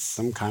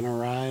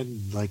ride,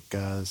 like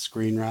a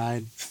screen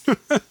ride.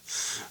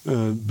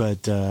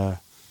 But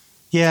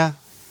yeah.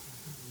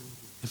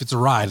 If it's a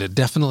ride, it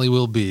definitely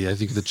will be. I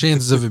think the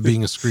chances of it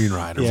being a screen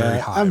ride are very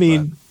high. I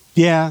mean,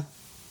 yeah,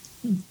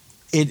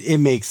 it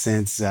makes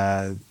sense.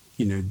 That,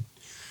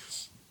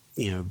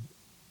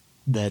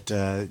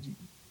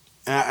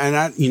 and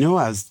I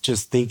was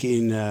just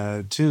thinking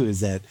too, is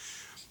that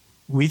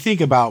we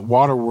think about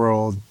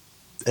Waterworld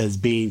as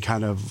being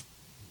kind of,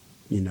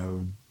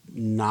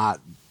 not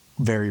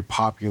very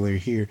popular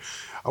here.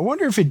 I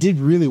wonder if it did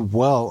really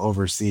well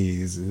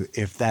overseas,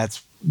 if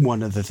that's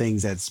one of the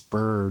things that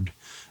spurred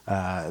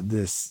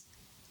this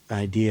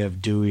idea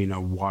of doing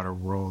a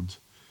Waterworld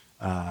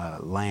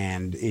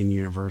land in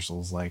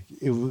Universal's. Like,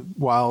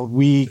 while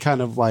we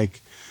kind of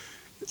like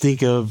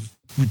think of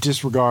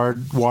disregard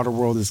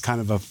Waterworld as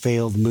kind of a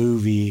failed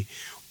movie,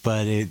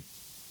 but it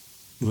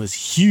was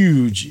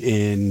huge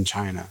in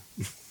China,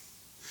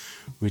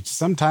 which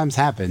sometimes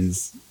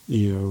happens,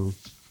 you know.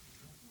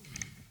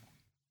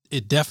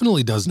 It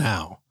definitely does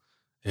now.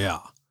 Yeah.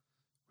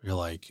 You're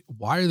like,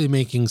 why are they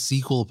making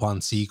sequel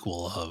upon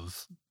sequel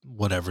of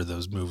whatever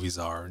those movies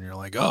are? And you're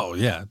like, oh,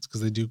 yeah, it's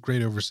because they do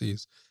great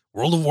overseas.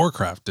 World of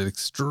Warcraft did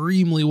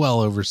extremely well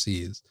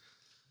overseas.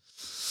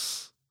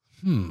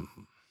 Yeah,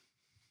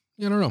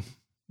 I don't know.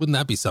 Wouldn't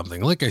that be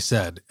something? Like I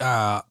said,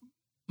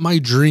 my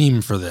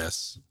dream for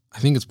this, I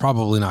think it's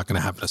probably not going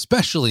to happen,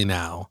 especially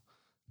now.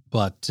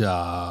 But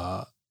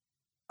I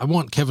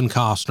want Kevin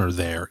Costner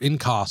there in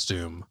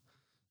costume,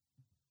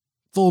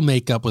 full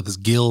makeup with his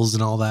gills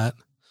and all that.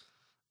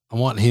 I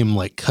want him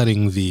like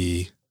cutting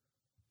the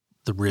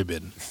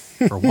ribbon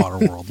for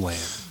Waterworld Land.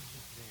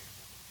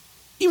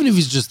 Even if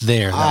he's just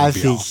there, I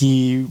think awesome.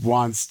 He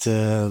wants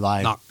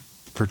to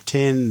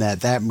pretend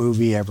that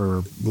movie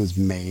ever was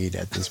made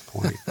at this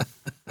point.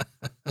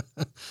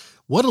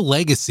 What a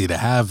legacy to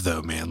have,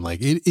 though, man. Like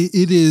it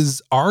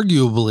is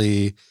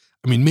arguably,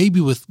 I mean,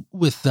 maybe with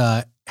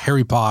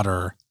Harry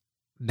Potter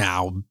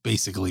now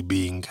basically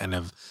being kind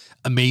of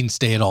a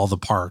mainstay at all the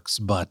parks,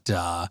 but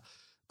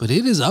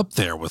it is up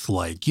there with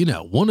like, you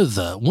know, one of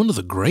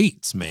the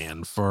greats,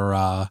 man,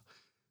 for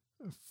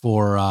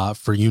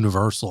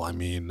Universal. I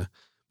mean, I'm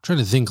trying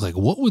to think like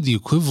what would the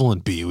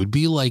equivalent be? It would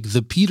be like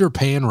the Peter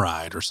Pan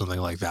ride or something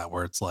like that,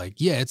 where it's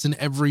like, yeah, it's in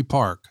every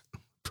park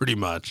pretty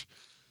much.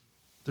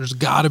 There's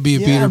got to be a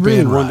Peter Pan ride. I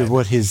really wonder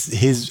what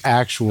his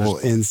actual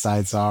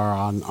insights are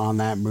on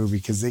that movie,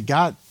 because it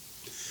got,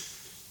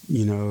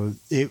 you know,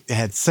 it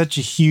had such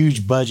a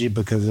huge budget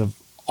because of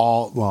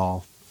all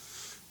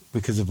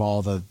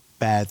the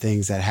bad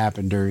things that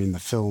happened during the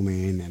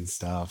filming and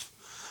stuff.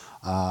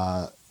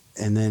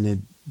 And then it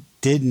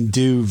didn't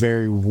do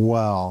very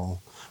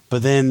well.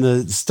 But then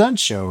the stunt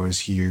show is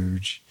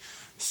huge.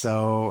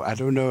 So I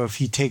don't know if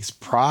he takes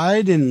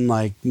pride in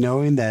like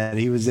knowing that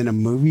he was in a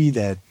movie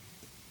that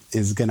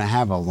is going to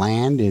have a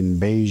land in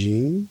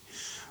Beijing.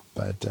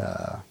 But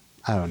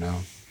I don't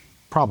know.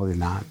 Probably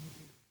not.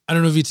 I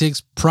don't know if he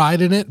takes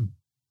pride in it,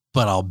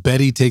 but I'll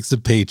bet he takes a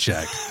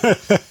paycheck.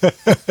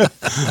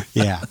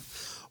 Yeah.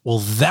 Well,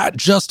 that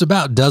just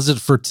about does it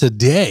for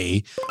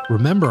today.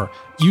 Remember,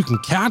 you can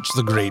catch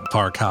The Great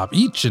Park Hop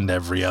each and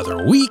every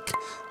other week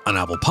on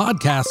Apple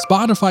Podcasts,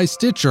 Spotify,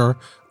 Stitcher,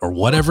 or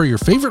whatever your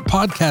favorite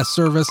podcast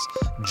service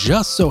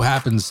just so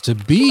happens to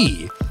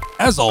be.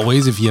 As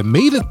always, if you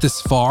made it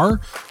this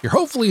far, you're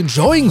hopefully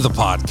enjoying the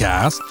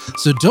podcast,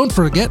 so don't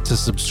forget to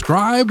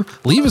subscribe,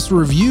 leave us a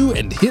review,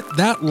 and hit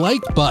that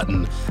like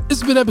button.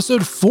 This has been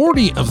episode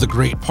 40 of The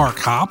Great Park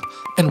Hop,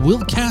 and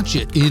we'll catch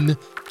you in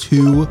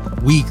 2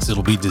 weeks.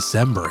 It'll be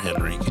December,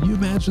 Henry. Can you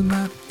imagine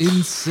that?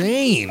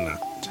 Insane.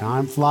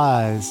 Time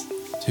flies.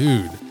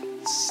 Dude,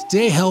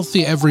 stay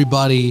healthy,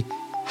 everybody.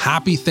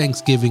 Happy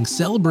Thanksgiving.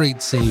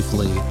 Celebrate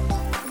safely.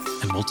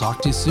 And we'll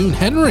talk to you soon.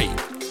 Henry,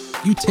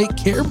 you take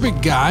care,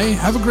 big guy.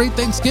 Have a great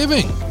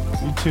Thanksgiving.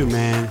 You too,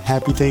 man.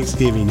 Happy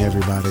Thanksgiving,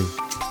 everybody.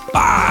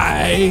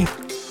 Bye.